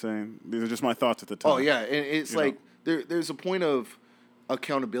know what I'm saying? These are just my thoughts at the time. Oh yeah, and it's You like there's a point of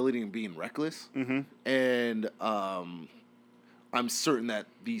accountability and being reckless, and I'm certain that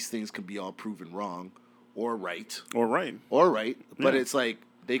these things can be all proven wrong or right, Or right. but Yeah. it's like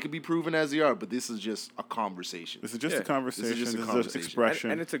they could be proven as they are, but this is just a conversation. This is just Yeah. a conversation. This is just a This conversation.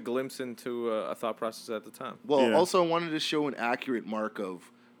 expression. And it's a glimpse into a thought process at the time. Well, Yeah. also I wanted to show an accurate mark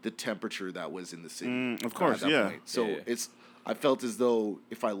of the temperature that was in the city. Of course, at that yeah. point. So Yeah. I felt as though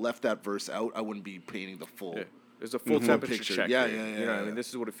if I left that verse out, I wouldn't be painting the full. Yeah. There's a full temperature picture. check. Yeah, there. yeah, You yeah, know what I yeah. mean? This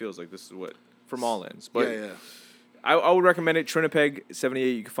is what it feels like. This is what, from all ends. But Yeah, yeah. I would recommend it. Trinipeg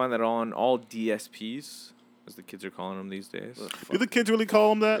 78. You can find that on all DSPs, as the kids are calling them these days. Do the kids really call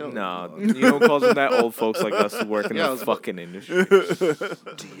them that? No, you know who calls them that? Old folks like us who work in Yeah, I the was- fucking industry.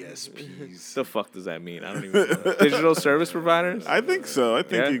 DSPs. The fuck does that mean? I don't even know. Digital service providers? I think so. I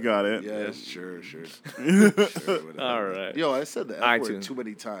think Yeah? you got it. Yeah, sure. Sure, whatever. All right. Yo, I said the F word iTunes. too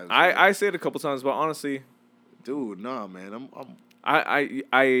many times. man. I say it a couple times, but honestly, Dude, nah, man. I'm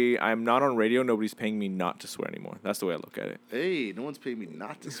I'm not on radio. Nobody's paying me not to swear anymore. That's the way I look at it. hey, no one's paying me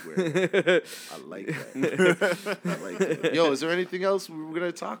not to swear. I like that. I like that. Yo, is there anything else we're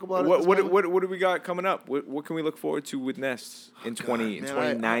gonna talk about? What do we got coming up? What can we look forward to with Nest in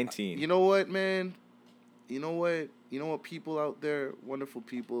 2019? You know what, man? You know what, people out there, wonderful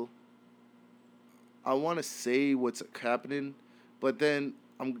people. I want to say what's happening, but then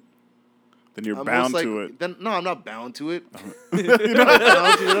I'm Then you're almost bound like, to it. Then no, I'm not bound to it. You're not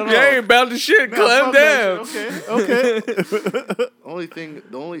bound to it at all. You ain't bound to shit. Clam down. Okay. The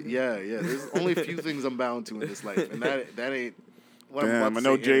there's only a few things I'm bound to in this life, and that ain't. What I'm Damn, about I to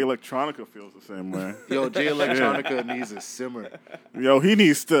know say Jay here. Electronica feels the same way. Yo, Jay Electronica needs a simmer. Yo, he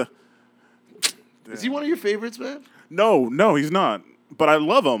needs to. Is he one of your favorites, man? No, he's not. But I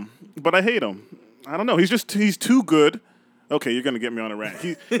love him. But I hate him. I don't know. He's too good. Okay, you're gonna get me on a rant.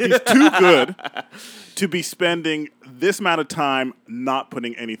 He's too good to be spending this amount of time not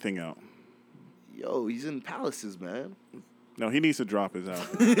putting anything out. Yo, he's in Palaces, man. No, he needs to drop his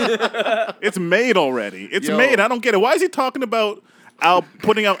album. It's made already. It's Yo. made. I don't get it. Why is he talking about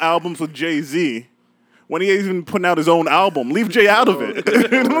putting out albums with Jay-Z when he ain't even putting out his own album? Leave Jay out of it.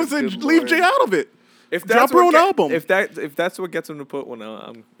 good You know what I'm Lord, saying? good Leave Lord. Jay out of it. If Drop that's her what own album. If that's what gets him to put one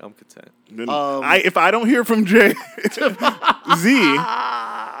out, I'm content. Then Um, if I don't hear from Jay, Z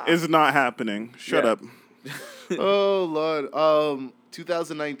is not happening. Shut Yeah. up. Oh Lord.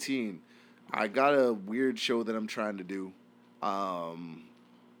 2019. I got a weird show that I'm trying to do.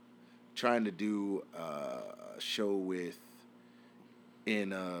 Trying to do a show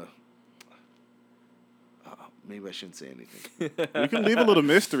maybe I shouldn't say anything. We can leave a little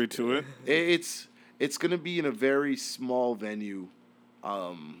mystery to it. It's gonna be in a very small venue,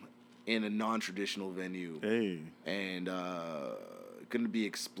 in a non-traditional venue. Hey. And going to be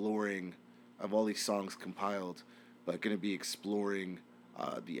exploring. I have all these songs compiled, but going to be exploring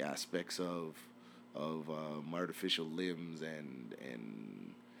the aspects of my artificial limbs and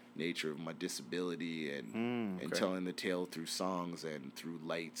nature of my disability and okay. telling the tale through songs and through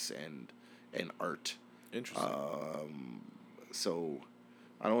lights and art. Interesting. So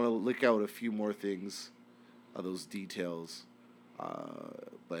I don't want to look out a few more things of those details,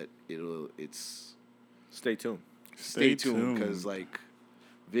 but it's Stay tuned. stay tuned because like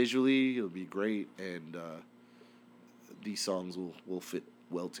visually it'll be great and these songs will fit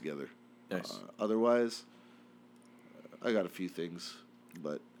well together. Nice. Otherwise, I got a few things,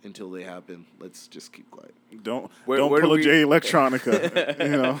 but until they happen, let's just keep quiet. Don't Where pull do a we- J Electronica. You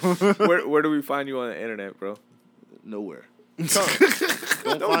know. Where do we find you on the internet, bro? Nowhere. Don't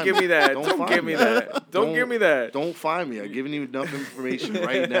find give me that. Don't Don't find give me that. Don't give me that. Don't find me. I'm giving you enough information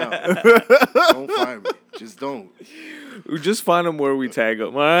right now. Don't find me. Just don't. We just find them where we tag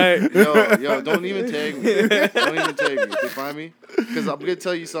them. All right. Yo, don't even tag me. Don't even tag me. If they find me, because I'm gonna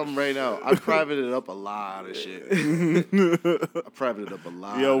tell you something right now. I privated up a lot of shit. I privated up a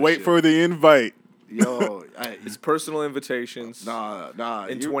lot. Yo, of wait shit. for the invite. Yo, It's personal invitations. nah.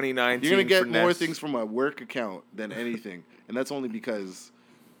 In You're 2019 gonna get for more Ness. things from my work account than anything, and that's only because,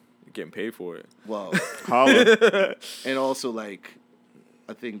 You're getting paid for it. well, Holla. and also like,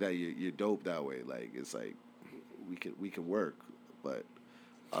 I think that you're dope that way. Like it's like we could work, but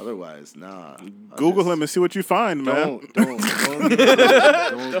otherwise, nah. Google him and see what you find, man. Don't Google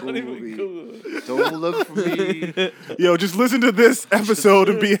me. Don't look for me. Yo, just listen to this episode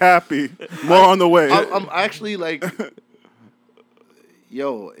and be happy. More on the way. I'm actually like,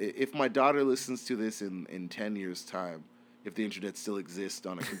 yo, if my daughter listens to this in 10 years' time, if the internet still exists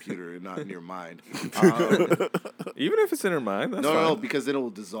on a computer and not in your mind, Even if it's in her mind, that's fine. no, because then it will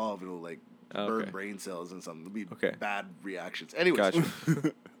dissolve. It'll like burn Okay. brain cells and something. It'll be Okay. bad reactions. Anyways, Gotcha.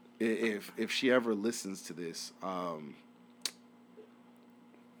 if she ever listens to this,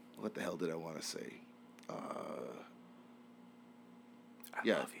 what the hell did I want to say? I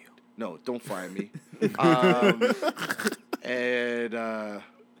Yeah. love you. No, don't fire me. And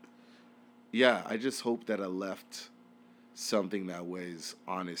yeah, I just hope that I left something that was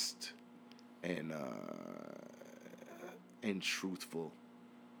honest and truthful,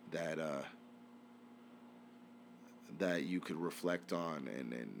 that that you could reflect on and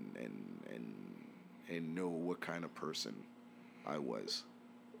know what kind of person I was.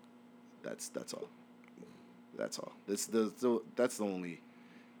 That's all. That's all. That's the only,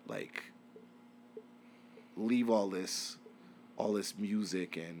 like, leave all this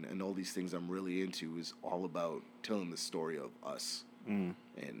music and all these things I'm really into is all about telling the story of us and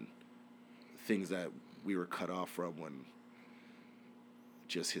things that we were cut off from when,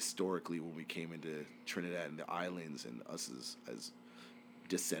 just historically, when we came into Trinidad and the islands, and us as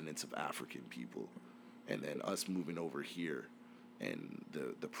descendants of African people, and then us moving over here and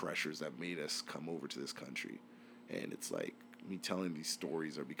the pressures that made us come over to this country. And it's like, me telling these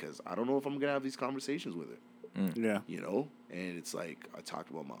stories are because I don't know if I'm gonna have these conversations with her. Yeah. You know? And it's like, I talk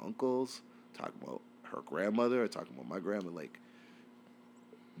about my uncles, talk about her grandmother, I talk about my grandma. Like,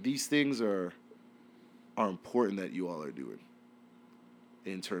 these things are important that you all are doing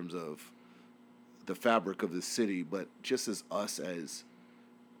in terms of the fabric of the city, but just as us as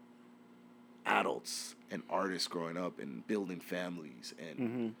adults and artists growing up and building families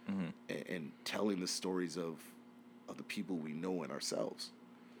and and telling the stories of the people we know and ourselves.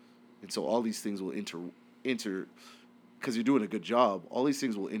 And so all these things will because you're doing a good job, all these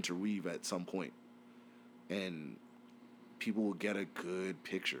things will interweave at some point, and people will get a good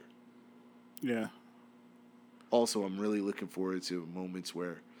picture. Yeah. Also, I'm really looking forward to moments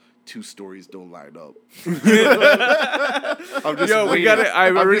where two stories don't line up. I'm just Yo, we waiting. got it. I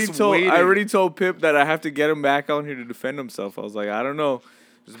I'm already just told. waiting. I already told Pip that I have to get him back on here to defend himself. I was like, I don't know.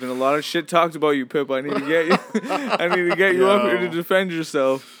 There's been a lot of shit talked about you, Pip. I need to get you. I need to get you up here to defend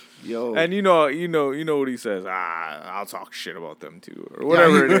yourself. Yo. And you know what he says. I'll talk shit about them too, or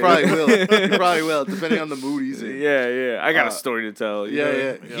whatever you it probably is. will. You probably will, depending on the mood he's in. Yeah. I got a story to tell. you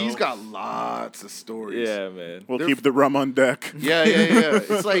know? Yeah. He's got lots of stories. Yeah, man. We'll keep the rum on deck. Yeah.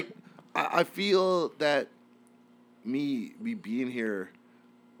 It's like, I feel that me being here,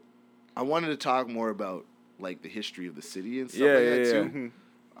 I wanted to talk more about, like, the history of the city and stuff like that, too.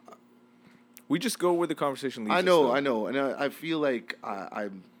 We just go where the conversation leads. I us, know, though. and I feel like I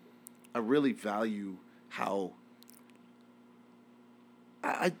really value how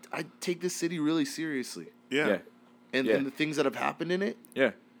I take this city really seriously, Yeah. and Yeah. and the things that have happened in it,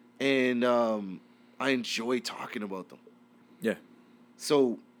 Yeah. and I enjoy talking about them. Yeah.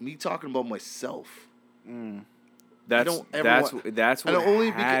 So me talking about myself. That's don't ever that's want- that's and what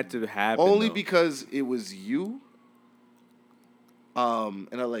only had to happen. Only though. because it was you. And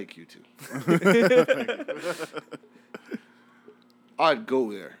I like you too. I'd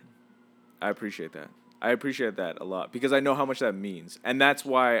go there. I appreciate that. I appreciate that a lot because I know how much that means, and that's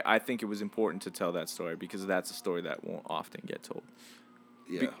why I think it was important to tell that story because that's a story that won't often get told.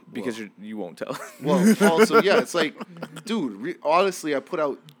 Yeah. Because you won't tell. Well, also, yeah, it's like, dude, honestly, I put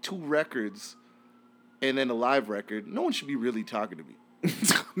out 2 records and then a live record. No one should be really talking to me.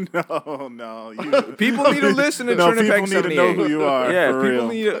 No. People need to listen to No, Trinipeg people need to 78. know who you are. Yeah, for people real.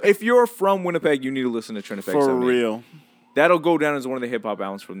 need to, if you're from Winnipeg, you need to listen to Trinipeg For 78. real. That'll go down as one of the hip hop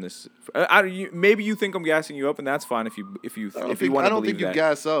albums from this. Maybe you think I'm gassing you up, and that's fine if you want to I believe don't think you that.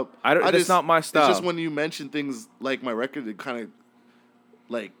 gas up. That's not my style. It's just when you mention things like my record, it kind of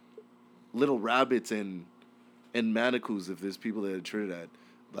like Little Rabbits and Manacles. If there's people that are in Trinidad,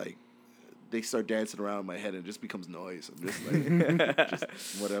 like they start dancing around in my head and it just becomes noise. I'm just like,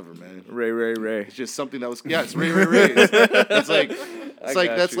 just whatever, man. Ray. It's just something that was it's Ray. It's like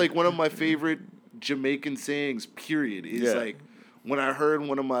got that's you. like one of my favorite Jamaican sayings. Period. Is Yeah. like when I heard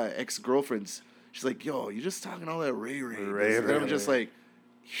one of my ex-girlfriends, she's like, "Yo, you're just talking all that Ray." And I'm just like,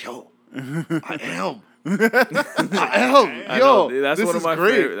 "Yo, I am." I am. I Yo, know, that's this one of is my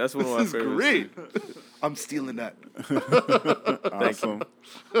great. favorite- that's one of my This is favorites. great. I'm stealing that. Awesome.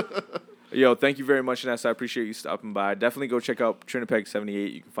 Yo, thank you very much, Ness. I appreciate you stopping by. Definitely go check out Trinipeg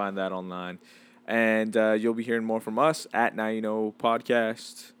 78. You can find that online. And you'll be hearing more from us at Now You Know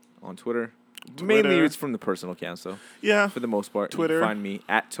Podcast on Twitter. Mainly it's from the personal accounts, though, Yeah. for the most part. Twitter. You can find me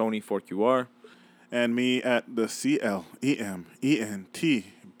at Tony4QR. And me at the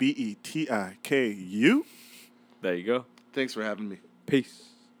CLEMENTBETIKU. There you go. Thanks for having me. Peace.